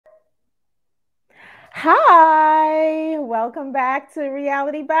Hi, welcome back to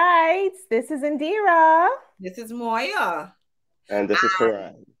Reality Bites. This is Indira. This is Moya. And this is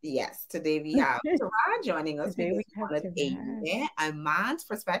Karan. Yes, today we have Tara joining us Today we because we have wanted Taran. a man's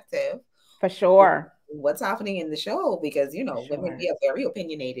perspective For on sure. what's happening in the show because For women, sure. we are very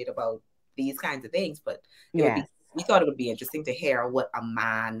opinionated about these kinds of things, but Yes. we thought it would be interesting to hear what a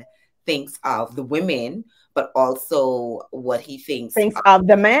man thinks of the women, but also what he thinks Thanks of of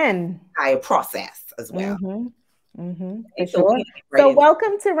the men. the entire process as well. For Okay, so we sure. can get right So in.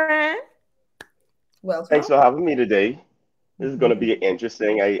 welcome, Taran. Thanks Welcome. for having me today. This is going to Mhm. be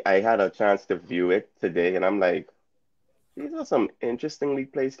interesting. I had a chance to view it today, and I'm like, these are some interestingly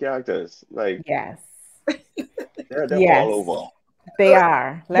placed characters. Like, Yes. they're all Yes, over. they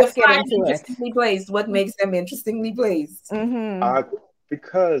are. Let's get Define into it. interestingly placed. What makes them interestingly placed? Mm-hmm. Uh,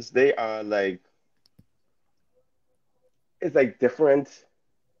 because they are like, it's like different,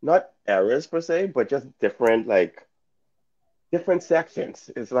 not eras per se, but just different, like, different sections.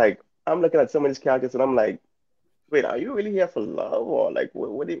 It's like, I'm looking at some of these characters, and I'm like, wait, are you really here for love? Or like,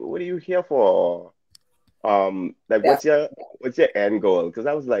 what are you here for? Like, what's your end goal? Because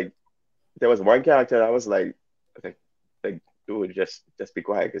I was like, there was one character I was like, like, dude, just be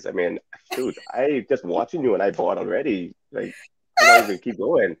quiet. Because I mean, shoot, I just watching you and I bought already. Like, how long you gonna keep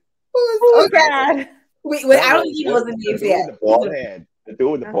going? Who's And that was that? Wait, that I don't was think he knows the the names dude yet. with the ball head. The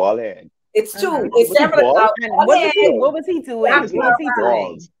dude with the ball head. It's Uh-huh. two. It's Was he several bald? now. And what was he? No, What was he he doing? was What was not he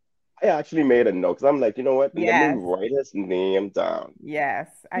bald. doing? I actually made a note because I'm like, you know what? Let me Yes. write his name down. Yes.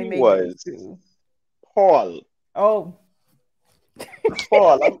 I He made notes was too. Paul. Oh,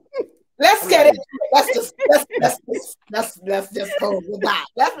 Paul. Let's I'm get it. like, Let's go with that.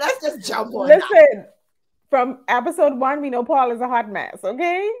 Let's just jump on that. listen. From episode one, we know Paul is a hot mess.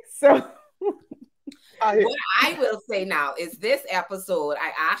 Okay, so I What I will say now is this episode,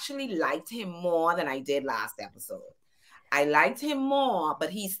 I actually liked him more than I did last episode. I liked him more,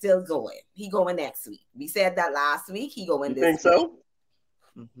 but he's still going. He going next week. We said that last week. He going you this think week.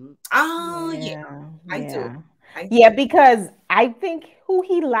 so? Oh yeah, yeah, I do. yeah, I yeah. do. Because I think who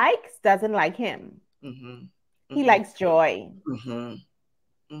he likes doesn't like him. Mm-hmm. He Mm-hmm. likes Joy. Mm-hmm.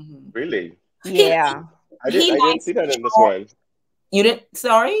 Mm-hmm. Really? He Yeah, he I didn't likes see that in this Joy. one. You didn't?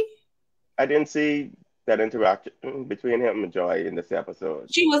 Sorry. I didn't see that interaction between him and Joy in this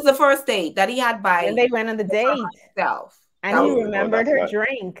episode. She was the first date that he had when by they went on the date, himself. and That he was Oh, remembered that's her not.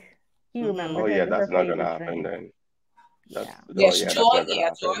 drink. He mm-hmm. remembered Oh yeah, her that's not gonna favorite happen drink. then. That's Yeah. oh yeah, that's not gonna Joy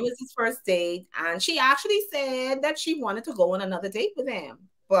happen. was his first date, and she actually said that she wanted to go on another date with him.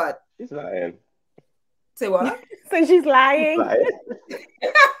 But She's lying. say what? So she's She's lying. lying.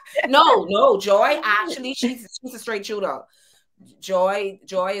 No, Joy actually she's a straight shooter. Joy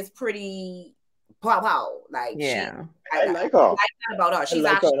is pretty pow. Like Yeah, I I like like her. that about her. I She's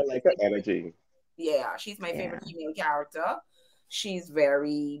like her. actually I like her energy. yeah, she's my favorite yeah. female character. She's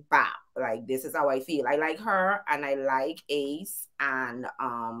very bad. Like this is how I feel. I like her and I like Ace and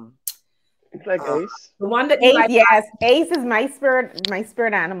It's like uh, Ace. the one that you Ace, like. yes. Ace is my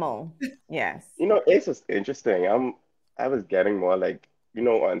spirit animal. Yes. You know, Ace was interesting. I was getting more like,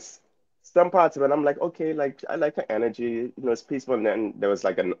 on some parts of it, I'm like, okay, like I like her energy, it's peaceful. And then there was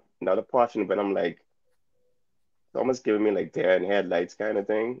like another portion, but I'm like, it's almost giving me like deer in headlights kind of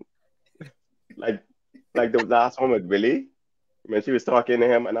thing. Like like the last one with Willie, when she was talking to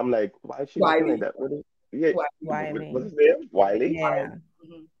him, and I'm like, why is she looking like Wiley. that? Yeah, what's Wiley. his name? Wiley? Yeah.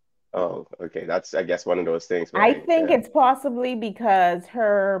 Mhm. Oh, okay. That's I guess one of those things where I think yeah. it's possibly because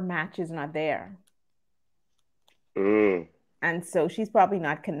her match is not there. Mm. And so she's probably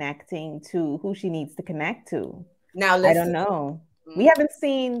not connecting to who she needs to connect to. Now I don't listen, know. We mm, haven't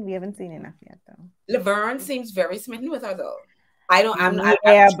seen we haven't seen enough yet though. Laverne seems very smitten with her though. I don't. I'm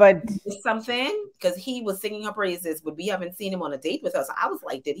Yeah, but missed something because he was singing her praises, but we haven't seen him on a date with her. So I was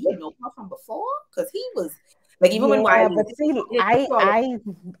like, did he know her from before? Because he was like, even when yeah, Wiley, but see, it took all of-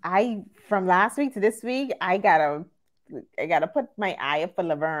 I from last week to this week, I gotta put my eye up for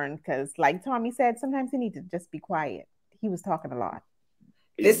Laverne because, like Tommy said, sometimes you need to just be quiet. He was talking a lot.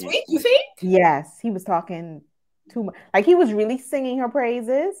 this He, week, you think? Yes, he was talking too much. Like he was really singing her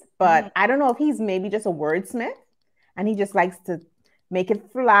praises, Mhm. but I don't know if he's maybe just a wordsmith and he just likes to make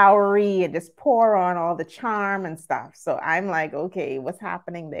it flowery and just pour on all the charm and stuff. So I'm like, okay, what's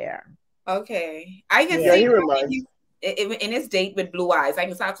happening there? Okay, I can yeah, Yeah. see he reminds. in his date with Blue Eyes. I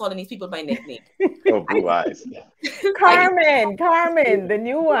can start calling these people by nickname. Oh, I Blue Eyes. I Carmen, the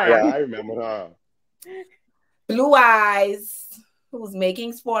new Yeah, one. I remember her. Blue Eyes, who's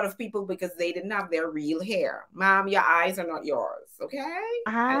making sport of people because they didn't have their real hair. Mom, your eyes are not yours, okay?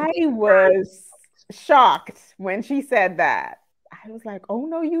 And I was shocked when she said that. I was like, oh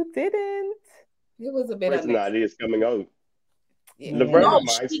no, you didn't. It was a bit unnecessary. personality is coming out. Yeah. Laverne No,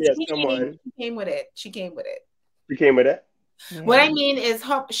 reminds me of someone. she came with it. She came with it. She came with it. Yeah. What I mean is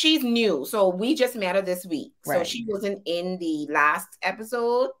she's new. So we just met her this week. So Right. she wasn't in the last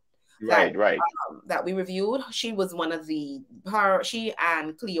episode Right, right. that we reviewed. She was one of she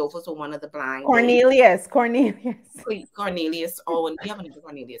and Cleophas were one of the blind. Cornelius. Oh, we haven't done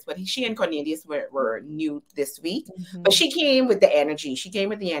Cornelius, but she and Cornelius were new this week. But she came with the energy. She came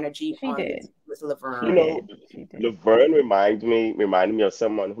with the energy. She did. With Laverne. You know, Laverne reminded me of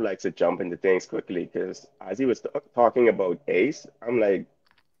someone who likes to jump into things quickly. Because as he was talking about Ace, I'm like,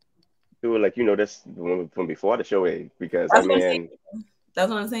 dude, like this from before the show, because that's what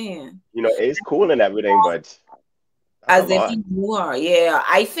I'm saying. Ace cool and everything, but as if he knew her. Yeah,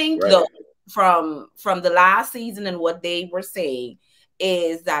 I think from the last season and what they were saying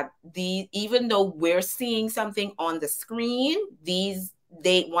is that even though we're seeing something on the screen,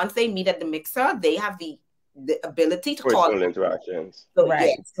 once they meet at the mixer, they have the ability to talk. Interactions. So,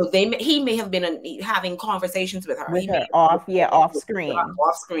 right. Yeah, so he may have been having conversations with her. Off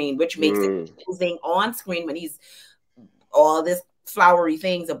screen, which makes it confusing on screen when he's all this flowery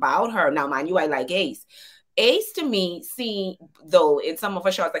things about her. Now, mind you, I like Ace. Ace to me, though, in some of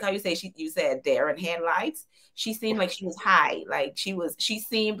her shots, like how you said there in Headlights, she seemed like she was high. Like she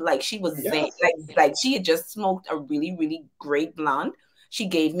seemed like she was like she had just smoked a really, really great blunt. She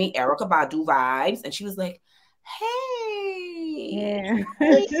gave me Erykah Badu vibes, and she was like, "Hey, yeah,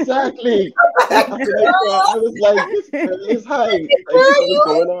 exactly." I was like, "This girl is high. What's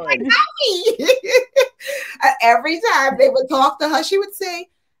going on?" Every time they would talk to her, she would say,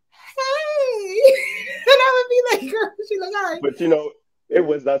 "Hey," and I would be like, "Girl," she's like, "Hi." But it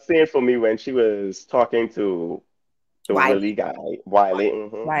was that scene for me when she was talking to the Willie guy, Wiley.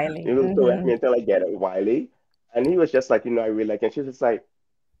 Wiley. He was so happy until I get it, Wiley. And he was just like, I really like, and she was just like,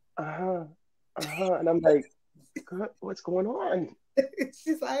 and I'm like, God, what's going on?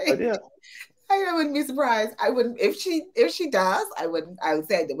 She's like, I wouldn't be surprised. I wouldn't if she does. I would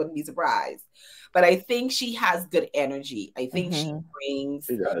say I wouldn't be surprised. But I think she has good energy. I think she brings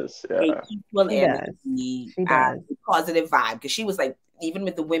equal energy and positive vibe, because she was like, even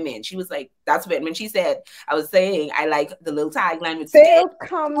with the women, she was like, that's when she said, I was saying, I like the little tagline with "Still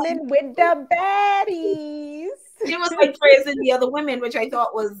coming with the baddies." She was like praising the other women, which I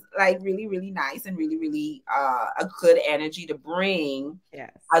thought was like really, really nice and really, really a good energy to bring.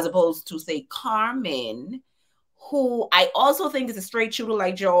 Yes. As opposed to, say, Carmen, who I also think is a straight shooter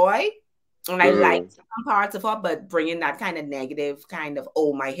like Joy. And I like some parts of her, but bringing that kind of negative kind of,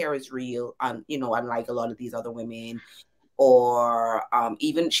 oh, my hair is real, unlike a lot of these other women. Or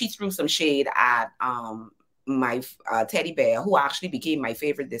even she threw some shade at my teddy bear, who actually became my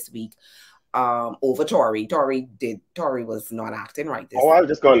favorite this week, over Tori. Tori was not acting right this I was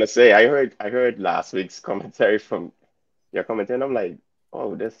just going to say, I heard last week's commentary from your commentary, and I'm like,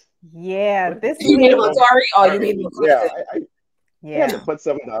 oh, this. Yeah, this. You mean about Tori, or you mean about I had to put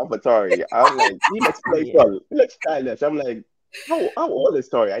something down for Tori. I'm like, he looks playful, he looks stylish. I'm like, how old is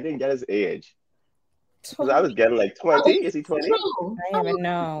Tori? I didn't get his age. Because I was getting like 20. Is he 20? I even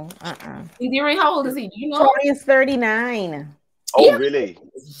know. How old is he? Do you know? Tori is 39. Oh, really?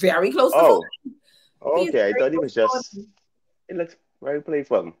 Very close to 40. Okay, I thought he was just. It looks very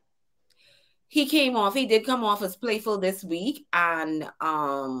playful. He did come off as playful this week, and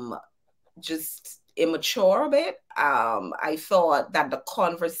just immature a bit. I thought that the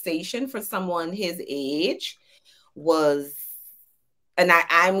conversation for someone his age was, and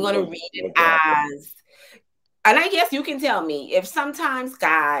I'm going to read it as, and I guess you can tell me if sometimes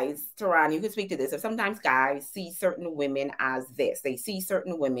guys, Tehran, you can speak to this, if sometimes guys see certain women as this, they see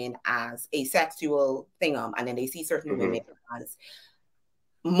certain women as a sexual thingum, and then they see certain women as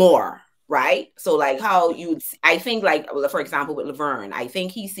more, right? So like how I think, like, for example, with Laverne, I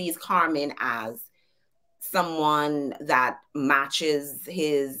think he sees Carmen as someone that matches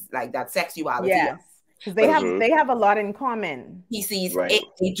his, like, that sexuality. Yes. Because they have a lot in common. He sees it,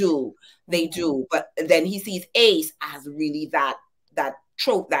 they do, but then he sees Ace as really that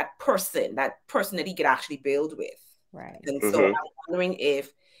trope, that person that he could actually build with. Right. And so I'm wondering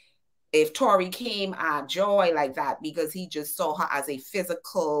if Tori came at Joy like that because he just saw her as a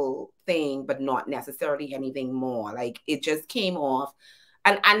physical thing, but not necessarily anything more. Like, it just came off.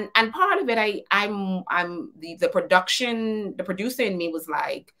 And part of it, the producer in me was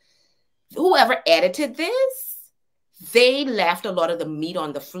like, whoever edited this, they left a lot of the meat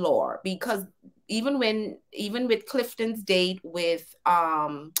on the floor, because even with Clifton's date with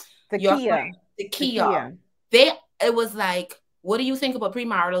the Kia, it was like what do you think about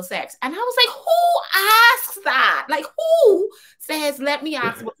premarital sex? And I was like, who asks that? Like, who says, let me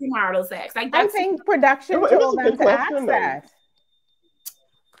ask about premarital sex? Like, I that's think production It was told a them good to ask question, though. that.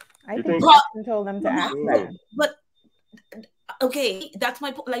 I You think think? production told them to ask that. but okay, that's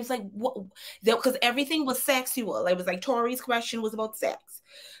my point. Like, it's like what? Because everything was sexual. It was like Tori's question was about sex.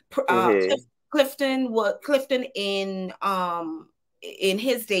 Clifton in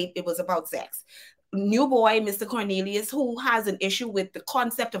his date, it was about sex. New boy, Mr. Cornelius, who has an issue with the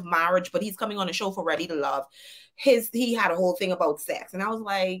concept of marriage, but he's coming on a show for Ready to Love. He had a whole thing about sex, and I was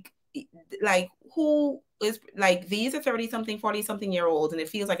like, who is like, these are 30-something, 40-something year olds, and it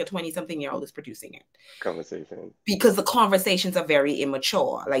feels like a 20-something year old is producing it. Conversation. Because the conversations are very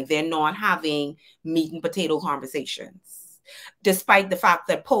immature. Like, they're not having meat and potato conversations, despite the fact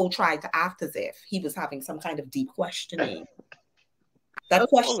that Poe tried to act as if he was having some kind of deep questioning. That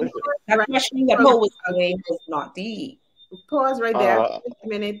questioning that Poe was doing was not deep. Pause right there. A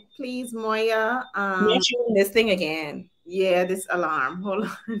minute, please, Moya. You're shooting this thing again. Yeah, this alarm. Hold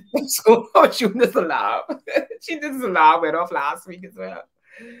on. I'm shooting this alarm. She did this alarm went off last week as well.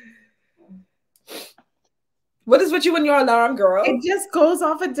 What is with you and your alarm, girl? It just goes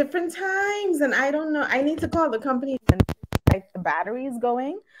off at different times, and I don't know. I need to call the company and like the battery is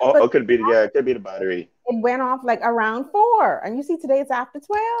going. Oh, it could be the battery. It went off like around 4, and you see today it's after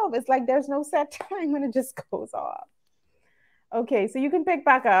 12. It's like there's no set time when it just goes off. Okay, so you can pick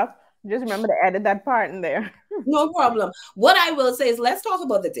back up. Just remember to edit that part in there. No problem. What I will say is, let's talk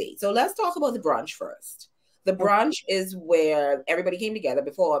about the date. So let's talk about the brunch first. The brunch is where everybody came together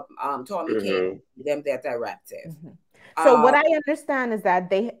before Tommy came to them that directive. So what I understand is that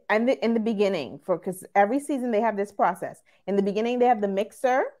they, and in the beginning, because every season they have this process. In the beginning, they have the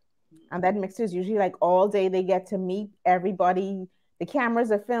mixer, and that mixer is usually like all day. They get to meet everybody. The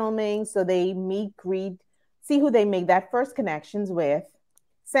cameras are filming, so they meet, greet, see who they make that first connections with,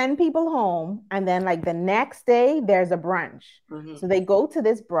 send people home, and then like the next day there's a brunch. So they go to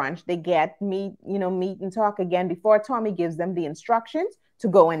this brunch, they meet and talk again before Tommy gives them the instructions to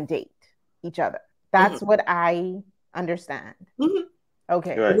go and date each other. That's what I understand.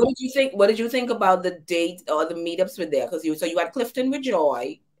 Okay. Right. What did you think about the date or the meetups with there? Because you had Clifton with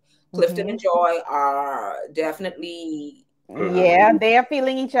Joy. Clifton and Joy are definitely they are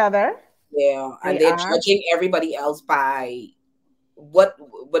feeling each other. Yeah, and they're judging everybody else by what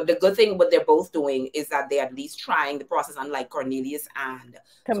the good thing what they're both doing is that they're at least trying the process, unlike Cornelius and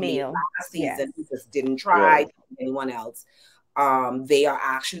Camille last season, who just didn't try anyone else. They are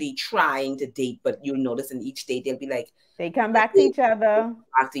actually trying to date, but you'll notice in each date they'll be like they come back to each other.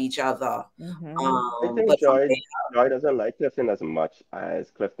 I think Joy doesn't like Clifton as much as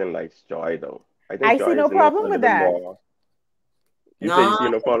Clifton likes Joy, though. I see no problem with that. You see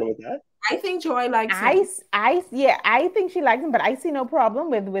no problem with that? I think Joy likes him. I think she likes him, but I see no problem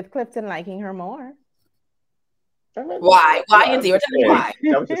with Clifton liking her more. Why? Why is he? Tell me why.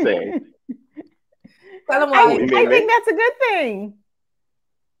 I was just saying. Tell him why. I think that's a good thing.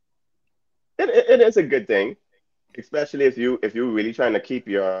 It is a good thing, especially if you're really trying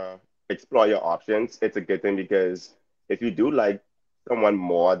to explore your options. It's a good thing because if you do like someone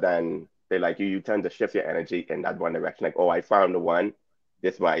more than they like you tend to shift your energy in that one direction. Like, oh, I found the one.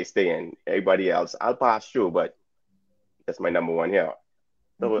 This is why I stay in. Everybody else, I'll pass through, but that's my number one here.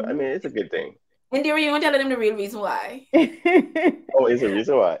 So, I mean, it's a good thing. And Dear, you want to tell them the real reason why? Oh, is a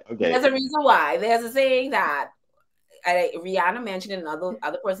reason why? Okay. There's a reason why. There's a saying that Rihanna mentioned and other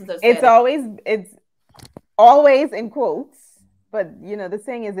persons have said. It's always in quotes, but the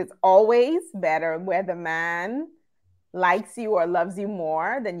saying is it's always better where the man likes you or loves you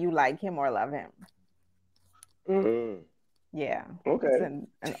more than you like him or love him. Yeah. Okay. It's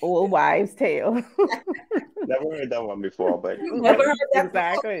an old wives' tale. Never heard that one before, but never heard that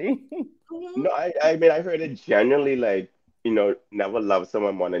exactly. No, I mean I've heard it generally like, never love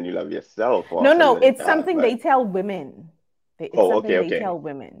someone more than you love yourself. No, it's something they tell women. They tell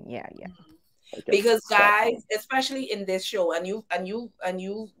women. Yeah. Okay. Because guys, especially in this show, and you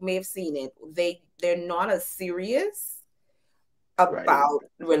may have seen it, they're not as serious about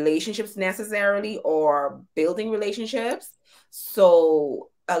relationships necessarily or building relationships. So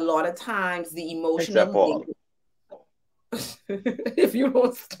a lot of times the emotional if you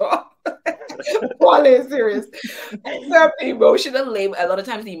don't stop, Paul is serious. Except the emotional labor. A lot of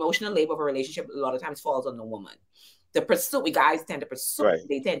times the emotional labor of a relationship a lot of times falls on the woman. The pursuit, we guys tend to pursue,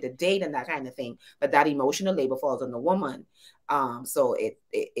 they tend to date and that kind of thing, but that emotional labor falls on the woman. So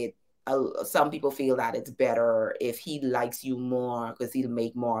some people feel that it's better if he likes you more because he'll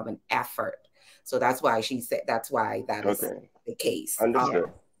make more of an effort. So that's why she said that is the case.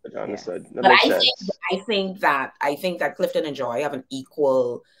 Understood. Understood. That But makes sense. I think that Clifton and Joy have an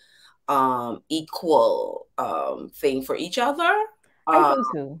equal thing for each other. I think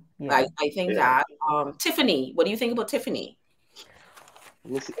so. Yeah. I think Yeah. that Tiffany, what do you think about Tiffany?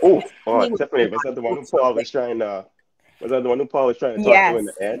 Let me see. Oh, Tiffany Tiffany, was that the one who Paul was trying to? Was that the one who Paul was trying to talk to in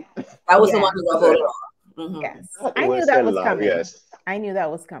Yes. the end? That was the Yes. one who got voted off. Yes. That I knew was that was coming. hilarious. I knew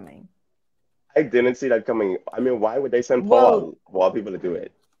that was coming. I didn't see that coming. I mean, why would they send Well, Paul people to do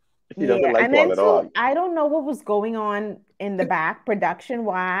it? If he doesn't yeah. like And Paul then at too, all. I don't know what was going on in the back production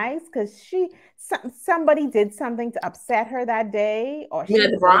wise, because somebody did something to upset her that day, or You she mean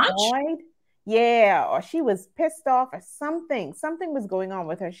at the was brunch? annoyed. Yeah, or she was pissed off or something. Something was going on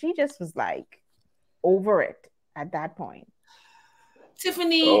with her. She just was like over it at that point.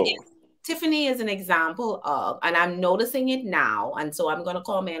 Tiffany Oh, Tiffany is an example of, and I'm noticing it now, and so I'm going to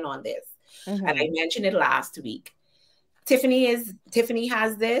comment on this. And I Mm-hmm. mentioned it last week. Tiffany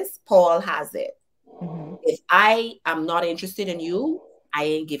has this, Paul has it. Mm-hmm. If I am not interested in you, I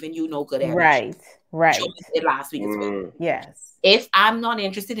ain't giving you no good energy. Right, right. Joey did last week as well. mm, Yes. If I'm not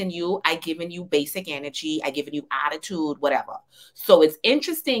interested in you, I giving you basic energy, I giving you attitude, whatever. So it's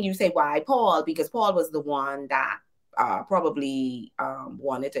interesting you say why Paul, because Paul was the one that probably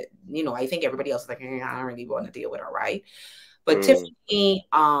wanted to, I think everybody else was like, I don't really want to deal with her, right? But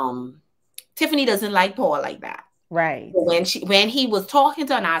mm. Tiffany doesn't like Paul like that. Right. When he was talking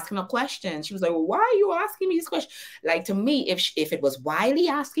to her and asking her questions, she was like, well, why are you asking me this question? Like, to me, if it was Wiley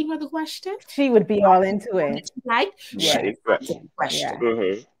asking her the question, She would be all into it. she Yes. would answer the question. Yeah.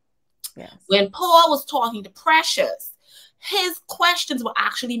 Mm-hmm. Yes. When Paul was talking to Precious, his questions were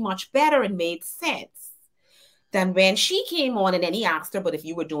actually much better and made sense than when she came on and then he asked her, but if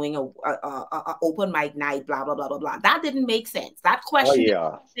you were doing a open mic night, blah, blah, blah, blah, blah. That didn't make sense. That Oh question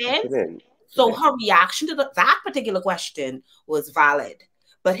yeah. didn't make sense. Didn't. So her reaction to that particular question was valid.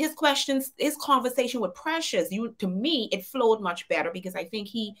 But his conversation with Precious, to me, it flowed much better because I think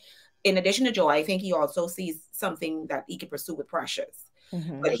he, in addition to Joy, I think he also sees something that he could pursue with Precious.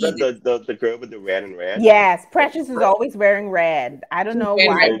 Mm-hmm. But Was that the girl with the red and red? Yes, Precious is always wearing red. I don't know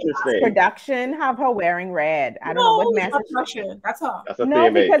why Interesting. production have her wearing red. I don't know what message. That's her. That's a No,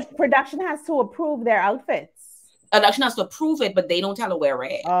 theme. because production has to approve their outfits. Production has to approve it, but they don't tell her wear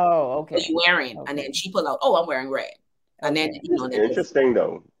red. Oh, okay. What you wearing? Okay. And then she pull out, oh, I'm wearing red. And then Interesting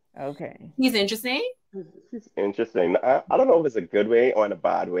though. Okay. He's interesting. It's interesting. I don't know if it's a good way or in a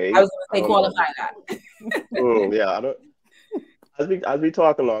bad way. I was going to say qualify that. Yeah, I don't. As we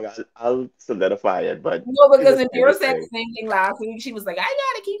talk along, I'll solidify it. But no, because Indira said the same thing last week. She was like, I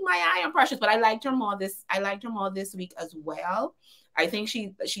gotta keep my eye on Precious, but I liked her more this week as well. I think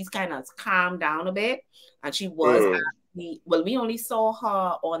she's kind of calmed down a bit, and she was we only saw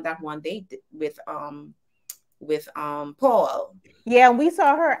her on that one date with Paul. Yeah, we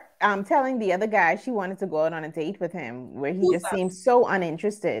saw her telling the other guy she wanted to go out on a date with him, where he just seemed so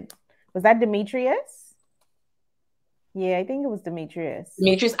uninterested. Was that Demetrius? Yeah, I think it was Demetrius.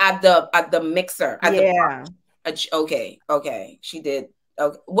 Demetrius at the mixer. Yeah. Okay. She did.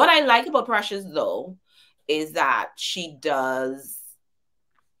 Okay. What I like about Precious though is that she adjusts.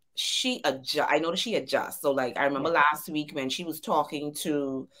 I noticed she adjusts. So like I remember last week when she was talking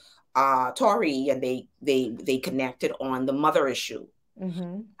to Tori and they connected on the mother issue.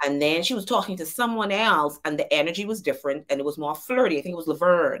 Mm-hmm. And then she was talking to someone else and the energy was different and it was more flirty. I think it was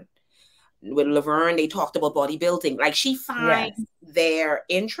Laverne. With Laverne, they talked about bodybuilding. Like she finds their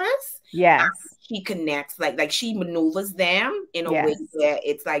interests. Yes. She connects, like she maneuvers them in a way where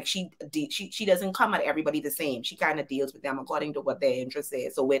it's like she doesn't come at everybody the same. She kind of deals with them according to what their interest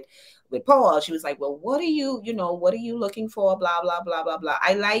is. So with Paul, she was like, well, what are you looking for? Blah, blah, blah, blah, blah.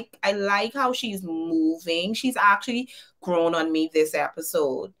 I like how she's moving. She's actually grown on me this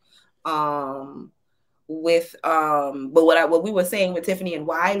episode. But what we were saying with Tiffany and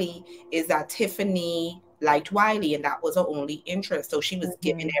Wiley is that Tiffany liked Wiley and that was her only interest. So she was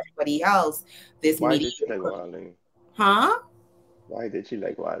giving everybody else this Why did she like Wiley? Huh? Why did she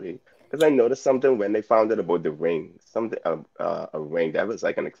like Wiley? Because I noticed something when they found out about the ring. Something a ring that was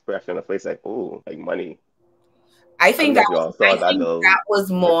like an expression of face like, oh, like money. I think that was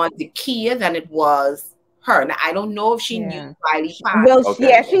more Dakia than it was her. Now I don't know if she knew Wiley. Well,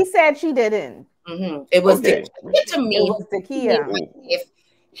 she said she didn't. Mm-hmm. It was to me. It was Dakia. If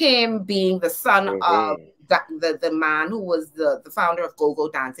him being the son of the man who was the founder of Go-Go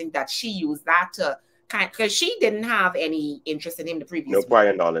Dancing, that she used that to because she didn't have any interest in him the previous week.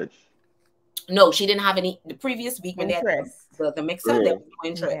 Prior knowledge. No, she didn't have any the previous week when they had the mixer. There was no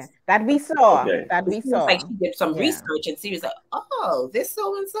interest. That we saw. That we saw. Like she did some research and she was like, oh, this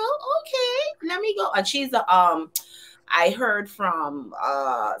so and so. Okay, let me go. And she's I heard from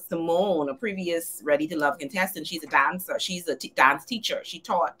Simone, a previous Ready to Love contestant. She's a dancer. She's a dance teacher. She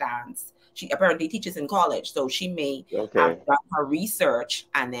taught dance. She apparently teaches in college. So she may have done her research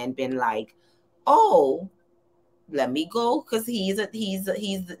and then been like, oh, let me go, because he's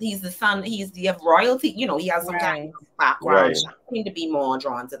the son, he have royalty, you know, he has some kind of background. Right. She seemed to be more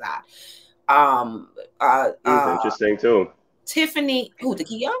drawn to that. He's interesting too. Tiffany, who,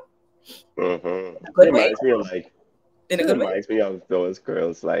 Takia? Mm-hmm. Good it way? reminds me of like, In a it good way? reminds me of those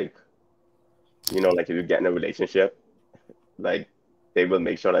girls, like, you know, like if you get in a relationship, like they will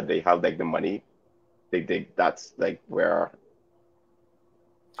make sure that they have like the money. They that's like where,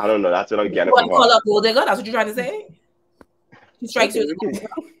 I don't know, that's what I'm getting What from you call her. a gold digger? That's what you're trying to say? She strikes you as a gold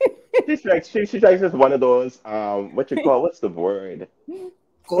digger? She strikes as one of those, what you call, what's the word? I don't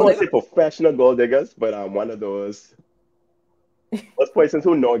Gold want to say digger? professional gold diggers, but one of those persons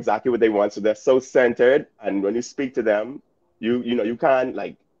who know exactly what they want. So they're so centered, and when you speak to them, you know you can't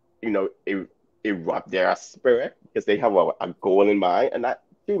like, you know, erupt their spirit because they have a goal in mind, and that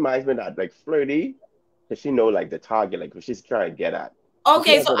she reminds me of that like flirty, because she know like the target, like what she's trying to get at.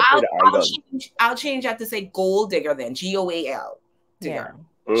 Okay, so I'll I'll change that to say gold digger then. GOAL digger.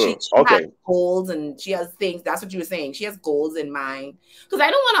 She okay. has goals and she has things. That's what you were saying. She has goals in mind. Because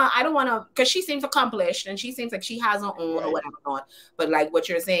I don't wanna, because she seems accomplished and she seems like she has her own or whatever not. But like what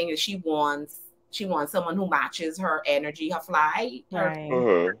you're saying is she wants someone who matches her energy, her fly,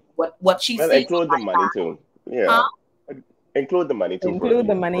 her what she sees. Include the money too. Yeah. Include the money too. Include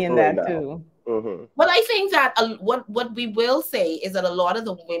the money in that too. But I think that what we will say is that a lot of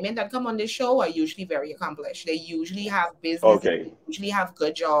the women that come on this show are usually very accomplished. They usually have business. They usually have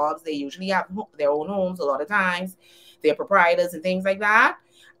good jobs. They usually have their own homes a lot of times. They're proprietors and things like that.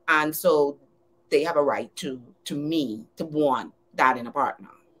 And so they have a right to want that in a partner.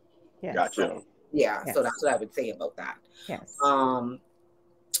 Yes. Gotcha. Yeah. Yes. So that's what I would say about that. Yes.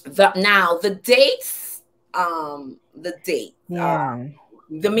 The dates. The date. Yeah.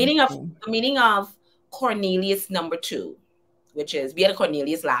 The meaning of Cornelius number 2, which is, we had a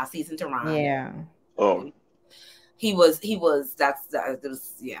Cornelius last season to run. Yeah. Oh. He was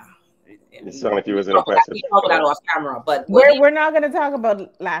yeah. It sounded like he was in a press. We talk about that off camera, but we're not going to talk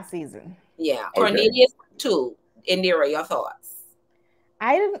about last season. Yeah. Cornelius 2. Indira, your thoughts?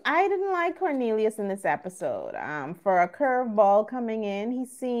 I didn't like Cornelius in this episode. For a curveball coming in, he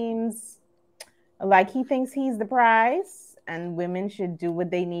seems like he thinks he's the prize. And women should do what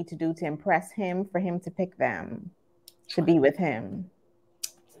they need to do to impress him for him to pick them to be with him.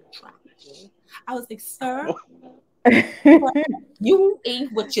 I was like, sir, you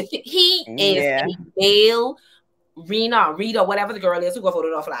ain't what you think. He is a male Rita, whatever the girl is who got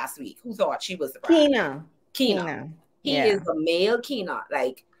voted off last week. Who thought she was the prize? Keena. He is a male Keena,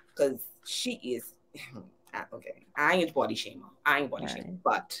 like, because she is okay. I ain't body shamer.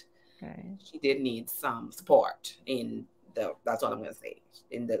 But she did need some support in that's all I'm gonna say,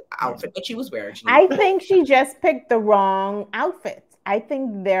 in the outfit that she was wearing. I think she just picked the wrong outfit. I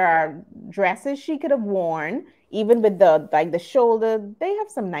think there are dresses she could have worn, even with the shoulder. They have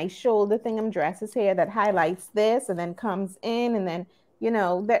some nice shoulder thingam dresses here that highlights this and then comes in, and then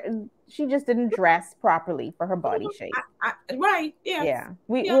she just didn't dress properly for her body shape. Right? Yeah. Yeah.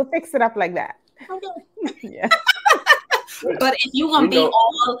 We'll fix it up like that. Okay. Yeah. But if you're gonna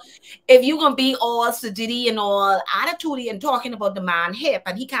be all sedity and all attitude and talking about the man hip,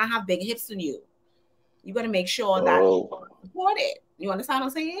 and he can't have big hips than you gotta make sure that you support it. You understand what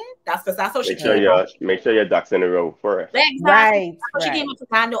I'm saying? That's because that's how she came up. Make sure your ducks in a row first. Exactly. Right. That's how she came up to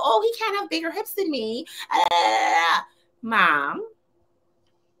Mando. Oh, he can't have bigger hips than me. Mom,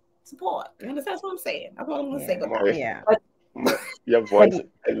 support. You understand what I'm saying? That's all I'm gonna say about that. Yeah. Your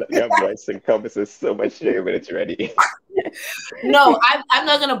voice encompasses so much shame when it's ready. No, I'm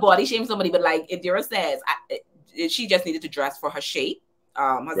not gonna body shame somebody, but like Indira says, she just needed to dress for her shape,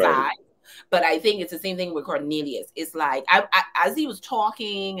 her size. But I think it's the same thing with Cornelius. It's like as he was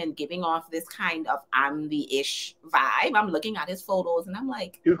talking and giving off this kind of I'm the ish vibe, I'm looking at his photos and I'm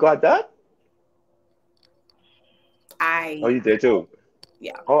like, you got that? Oh, you did too.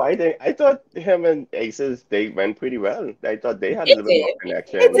 Yeah. Oh, I thought him and Ace's date went pretty well. I thought they had a little bit more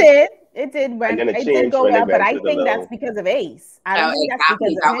connection. It did go well, but I think that's because of Ace. I don't think that's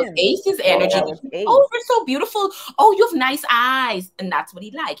because of him. Was Ace's energy. Oh, you're so beautiful. Oh, you have nice eyes. And that's what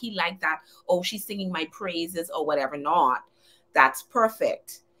he liked. He liked that, oh, she's singing my praises or whatever not. That's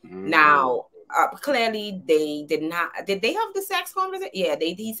perfect. Now, clearly they did not. Did they have the sex conversation? Yeah,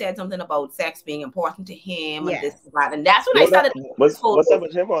 he said something about sex being important to him and this and that. And that's when I started. What's up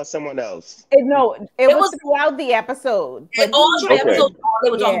with him or someone else? It was throughout the episode. All the episode, all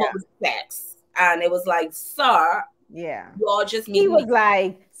they were talking about was sex, and it was like, sir, Yeah. Y'all just He meet was me.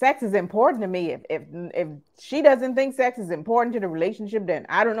 like, sex is important to me. If she doesn't think sex is important to the relationship, then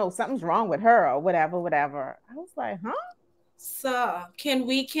I don't know, something's wrong with her or whatever, whatever. I was like, huh? Sir, can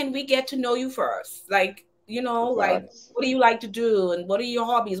we get to know you first? Like, like Facts. what do you like to do and what are your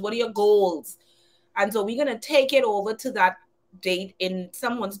hobbies? What are your goals? And so we're gonna take it over to that date in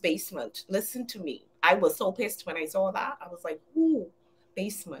someone's basement. Listen to me. I was so pissed when I saw that. I was like, who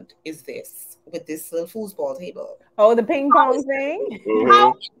basement is this with this little foosball table? Oh, the ping How pong is thing.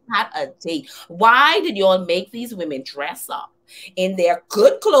 how Hmm. is that a date? Why did y'all make these women dress up in their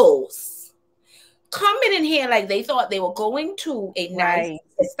good clothes, coming in here like they thought they were going to a nice Right.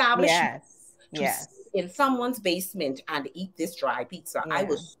 establishment Yes. to sit Yes. in someone's basement and eat this dry pizza? I Yeah.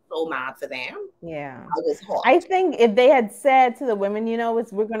 was so mad for them. Yeah. I was I hot. think if they had said to the women,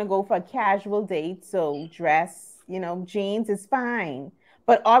 we're gonna go for a casual date, so dress, jeans is fine.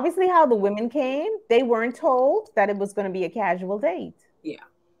 But obviously, how the women came, they weren't told that it was gonna be a casual date. Yeah.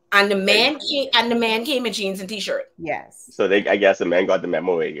 And the Like, man came in jeans and t-shirt. Yes. so I guess the man got the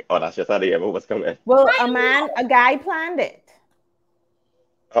memo. Oh, that's just how the memo was coming. Well, I don't know. a guy planned it.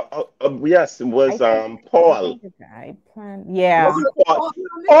 Yes, it was I Paul. think a guy planned. Yeah. Was it Paul?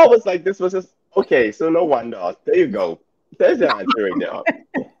 Paul was like, this was just okay. So no wonder. There you go. There's the answer right now.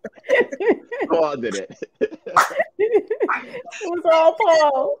 Paul did it. It was all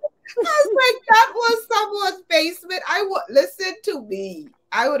Paul. I was like, that was someone's basement. I would listen to me.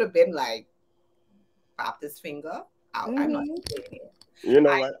 I would have been like, pop this finger out. I'm not Mhm. doing it. You know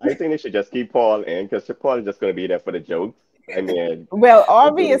I what? I think they should just keep Paul in because Paul is just going to be there for the jokes. I mean, Well,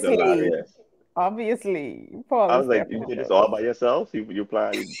 the dude is obviously, hilarious. Paul I is was there like, you for did this those. all by yourself? You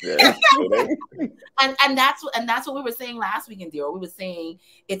planned this? Today? and that's what we were saying last week in Dear. We were saying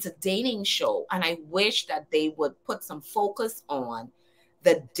it's a dating show, and I wish that they would put some focus on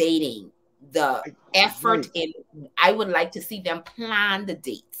the dating, the effort Right. in. I would like to see them plan the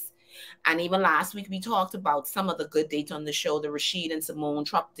dates. And even last week, we talked about some of the good dates on the show, the Rashid and Simone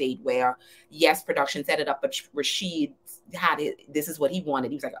truck date, where yes, production set it up, but Rashid had it. This is what he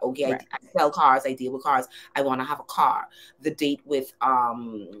wanted. He was like, okay, Right. I sell cars, I deal with cars, I want to have a car. The date with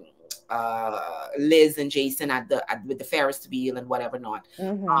Liz and Jason with the Ferris wheel and whatever not.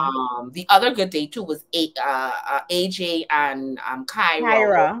 Mm-hmm. The other good date too was AJ and Kyra,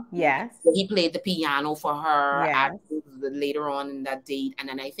 Kyra, yes. where he played the piano for her at Yes. later on in that date. And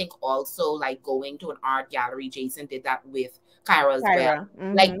then I think also like going to an art gallery, Jason did that with Kyra as well.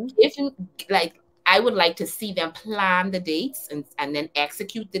 Kyra. Like Mm-hmm. if like I would like to see them plan the dates and then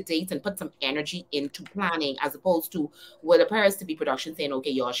execute the dates and put some energy into planning as opposed to what appears to be production saying,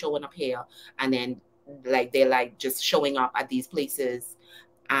 okay, you're showing up here and then like they're like just showing up at these places.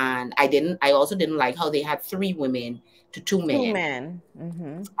 And I also didn't like how they had 3 women to 2 Two men. men.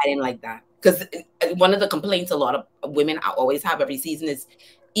 Mm-hmm. I didn't like that because one of the complaints a lot of women always have every season is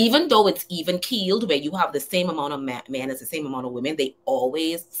even though it's even keeled where you have the same amount of men as the same amount of women, they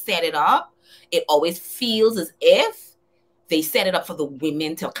always set it up. It always feels as if they set it up for the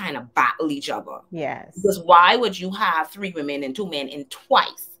women to kind of battle each other. Yes. Because why would you have 3 women and 2 men in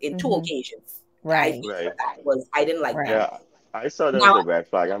 2 occasions? Right. Right. I didn't like Right. that. Yeah. I saw that as Now a red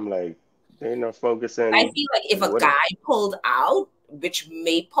flag. I'm like, they're not I focusing. feel like if a What? guy pulled out, which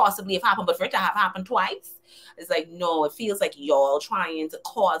may possibly have happened, but for it to have happened twice, it's like no, it feels like y'all trying to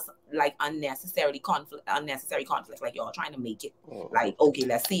cause like unnecessary conflict, like y'all trying to make it Oh, like okay,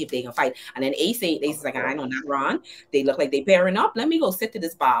 let's see if they can fight. And then Ace is like, I know not wrong. They look like they pairing up. Let me go sit to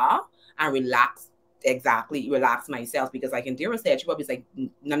this bar and relax. Exactly, relax myself because like Indira said, she probably was like,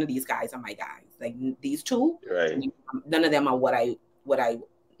 none of these guys are my guys. Like these 2, right. none of them are what I.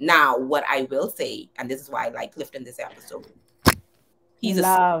 Now, what I will say, and this is why I like Clifton this episode, he's a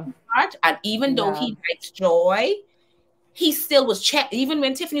Love. sweetheart, and even though he Love. likes Joy, he still was checked. Even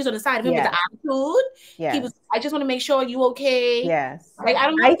when Tiffany was on the side of him with the Yes. attitude, he Yes. was. I just want to make sure you okay. Yes. Like I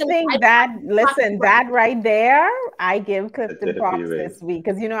don't I have to. think I that, don't have to listen, that right there, I give Clifton Did it props feel this week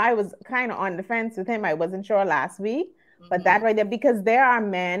because, I was kind of on the fence with him. I wasn't sure last week, but that Mhm. right there, because there are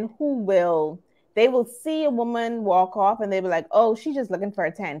men who they will see a woman walk off and they'll be like, oh, she's just looking for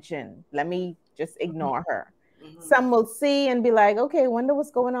attention. Let me just ignore her. Mhm. Some will see and be like, okay, wonder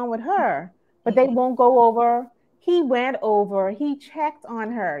what's going on with her, but they Mhm. won't go over. He went over, he checked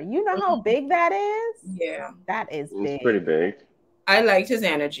on her. You know how big that is? Yeah, That is It's pretty big. big. I liked his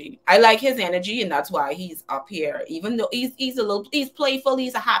energy. I like his energy, and that's why he's up here. Even though he's playful,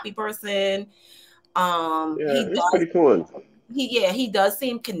 he's a happy person. Yeah, He it's does pretty cool. he does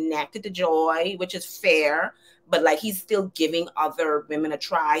seem connected to Joy, which is fair. but like he's still giving other women a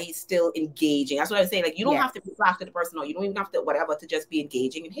try. He's still engaging. That's what I was saying. Like you don't Yes. have to be to the person, or you don't even have to whatever to just be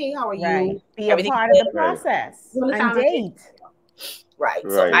engaging. And hey, how are Right. you? Be a Everything part of the Right. process You and understand what I'm saying? date. Right.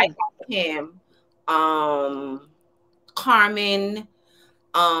 So I Right. like him. Carmen.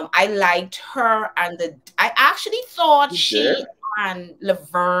 I liked her, and I actually thought You she did? and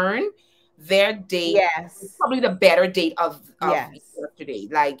Laverne, their date was Yes. probably the better date of Yes. yesterday.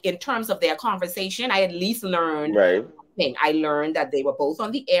 Like in terms of their conversation, I at least learned Right. thing. I learned that they were both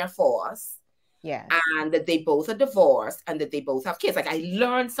on the Air Force Yes. and that they both are divorced and that they both have kids. Like I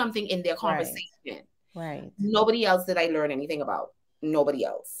learned something in their conversation. Right. Nobody else did I learn anything about. Nobody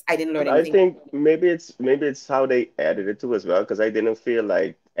else. I didn't learn But I anything. think maybe it's how they added it to as well, because I didn't feel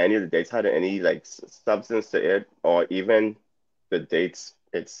like any of the dates had any like substance to it, or even the dates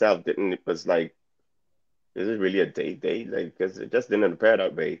itself didn't. It was like, is it really a date? Like, because it just didn't appear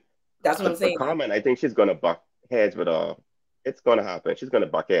that way. That's what I'm But saying. Carmen, I think she's gonna buck heads with It's gonna happen. She's gonna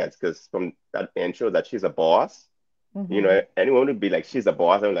buck heads because from that intro that she's a boss. You know, anyone would be like, she's a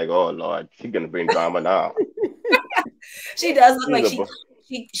boss. I'm like, oh Lord, she's gonna bring drama now. She does look She's like a boss.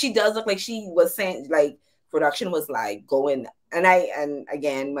 she does look like she was saying like production was like going, and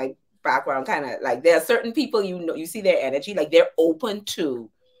again my background kind of like there are certain people you see their energy, like they're open to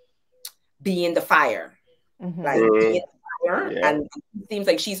being the fire, like being the fire, Yeah. and it seems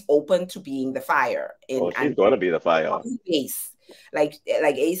like she's open to being the fire in Oh, she's and gonna be the fire. Ace. Like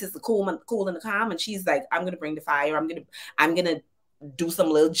Ace is the cool and the calm, and she's like, I'm gonna bring the fire. I'm gonna do some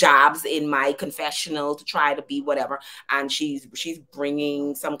little jobs in my confessional to try to be whatever. And she's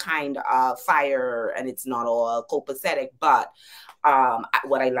bringing some kind of fire, and it's not all copacetic. But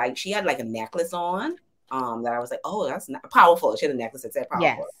what I like, she had like a necklace on. That I was like, oh, that's not powerful. She had a necklace that said powerful.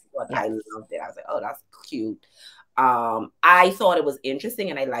 Yes. But Yes. I loved it. I was like, oh, that's cute. I thought it was interesting,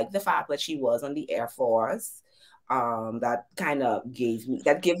 and I liked the fact that she was on the Air Force. That kind of gives you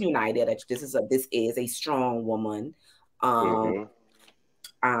an idea that this is a strong woman.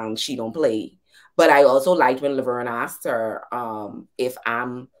 And she don't play. But I also liked when Laverne asked her, if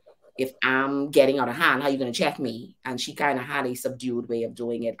I'm getting out of hand, how you gonna check me? And she kind of had a subdued way of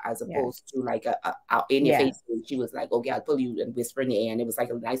doing it, as opposed to like a in your face. She was like, okay, I'll pull you, and whisper in the air, and it was like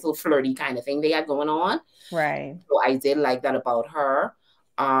a nice little flirty kind of thing they had going on. Right. So I did like that about her.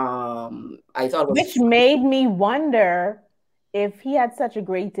 I thought it was, which made me wonder, if he had such a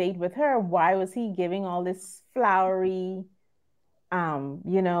great date with her, why was he giving all this flowery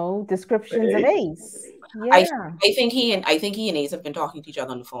descriptions of Ace? Yeah. I think he and Ace have been talking to each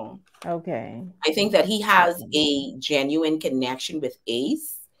other on the phone. Okay. I think that he has a genuine connection with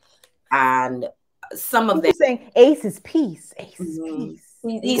Ace, and some of them saying Ace is peace. Ace is peace.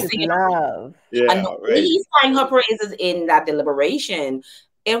 He's love. Yeah, and right. He's sang her praises in that deliberation.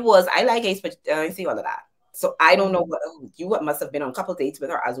 It was, I like Ace, but I didn't see all of that. So I don't know what must have been on a couple dates with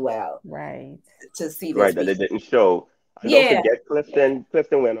her as well. Right. To see this. Right, that they didn't show. Don't forget Clifton.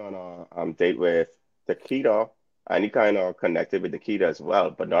 Clifton went on a date with Takeda, and he kind of connected with Takeda as well,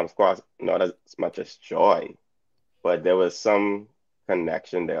 but not, of course, not as much as Joy. But there was some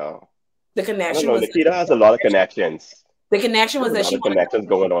connection there. The connection was, Takeda has a lot of connections. The connection was that she wanted connections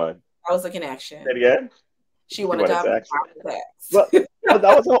going on. That was the connection. Say it again? She wanted to have sex. But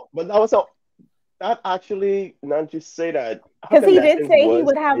that actually, now that you say that, because he did say he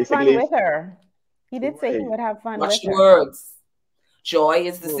would have fun with her. He did say he would have fun with her. Words. Joy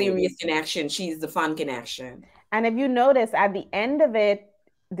is the serious connection. She's the fun connection. And if you notice, at the end of it,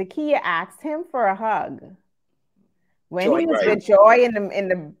 Dakia asked him for a hug. When Joy, he was with Joy in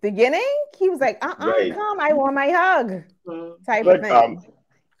the beginning, he was like, come, I want my hug. Type of thing.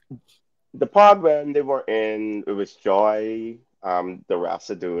 The part when they were in, it was Joy, the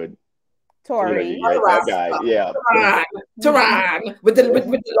Rasta dude. Tori. That guy, yeah. Tehran, with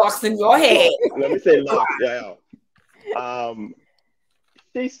the locks in your head. Let me say locks, yeah.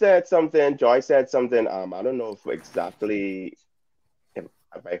 She said something, Joy said something, I don't know if exactly if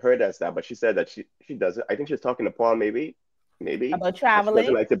I heard that, but she said that she doesn't, I think she was talking to Paul, maybe. About traveling. She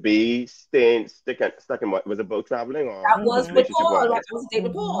doesn't like to be stuck in what, was it about traveling? Or that was with Paul, that was a date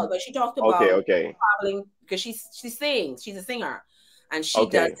with Paul, but she talked about traveling because she sings, she's a singer. And she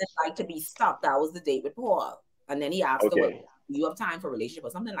doesn't like to be stuck. That was the date with Paul. And then he asked her, do you have time for a relationship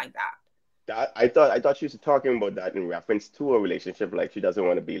or something like that? I thought she was talking about that in reference to a relationship, like she doesn't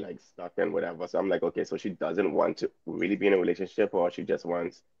want to be like stuck and whatever. So I'm like, okay, so she doesn't want to really be in a relationship, or she just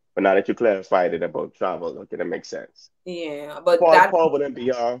wants. But now that you clarified it about travel, okay, that makes sense. Yeah, but Paul wouldn't be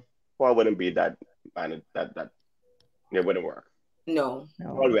that man, that it wouldn't work. No.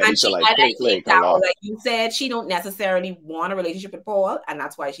 Already And to she like might, I clink think clink that, along. like you said, she don't necessarily want a relationship with Paul, and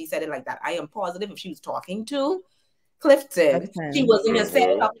that's why she said it like that. I am positive if she was talking to Clifton, she wasn't gonna set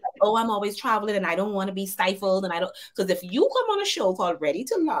it up like, oh, I'm always traveling and I don't want to be stifled, and I don't, because if you come on a show called Ready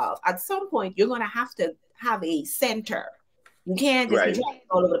to Love, at some point you're gonna have to have a center. You can't just be Right. traveling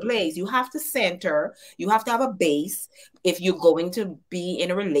all over the place. You have to center. You have to have a base. If you're going to be in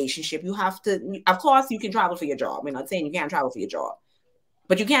a relationship, you have to. Of course, you can travel for your job. I'm not saying you can't travel for your job,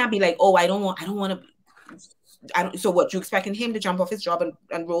 but you can't be like, oh, I don't want to. So what, you expecting him to jump off his job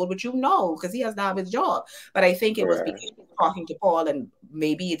and roll with you? No, because he has to have his job. But I think it was because he was talking to Paul, and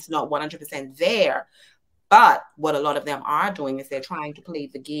maybe it's not 100% there. But what a lot of them are doing is they're trying to play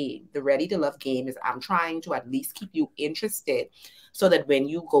the game. The Ready to Love game is, I'm trying to at least keep you interested so that when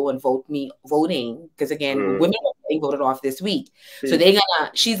you go and voting, because again, women are getting voted off this week. So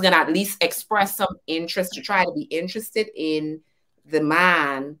she's gonna at least express some interest to try to be interested in the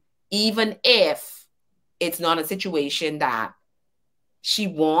man, even if it's not a situation that she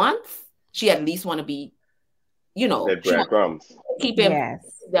wants. She at least want to be, you know, keep him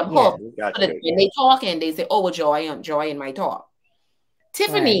them hooked. So that when they talk and they say, oh, well, Joy in my talk.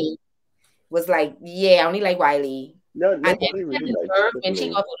 Tiffany was like, yeah, I only like Wiley. No, and then really when she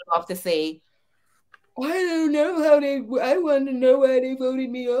got voted off to say, I don't know I want to know why they voted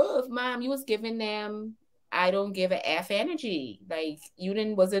me off. Mom, you was giving them I don't give a F energy. Like, you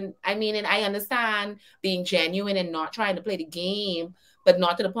I mean, and I understand being genuine and not trying to play the game, but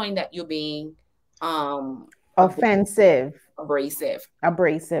not to the point that you're being offensive.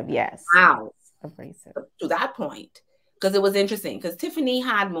 Abrasive, yes. Wow. Abrasive. To that point. Because it was interesting. Because Tiffany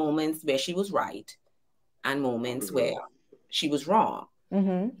had moments where she was right and moments where she was wrong.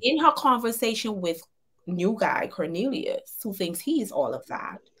 In her conversation with new guy Cornelius, who thinks he's all of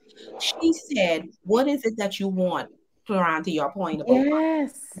that, she said, what is it that you want? To your point about She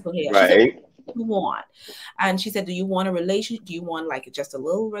said, what do you want? And she said, do you want a relationship? Do you want like just a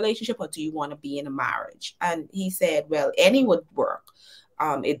little relationship, or do you want to be in a marriage? And he said, well, any would work.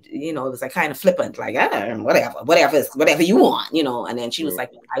 It was like kind of flippant, like whatever you want, and then she was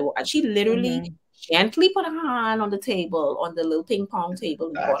like, and she literally gently put her hand on the table, on the little ping pong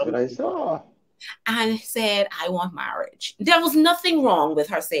table. That's what I saw. And said, I want marriage. There was nothing wrong with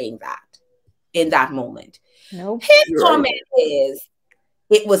her saying that in that moment. Nope. His comment is,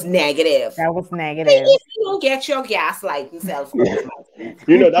 it was negative. That was negative. If you don't get your gaslighting self.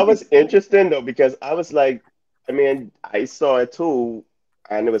 That was interesting though, because I was like, I mean, I saw it too,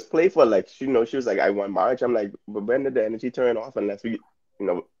 and it was playful. Like, she was like, I want marriage. I'm like, but when did the energy turn off? Unless we,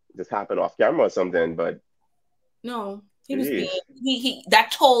 just happen off camera or something. But no, he was being, he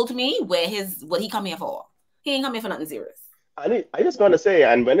that told me what he come here for. He ain't come here for nothing serious. I just want to say,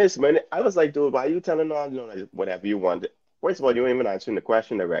 and when I was like, dude, why are you telling all, like, whatever you want? First of all, you weren't even answering the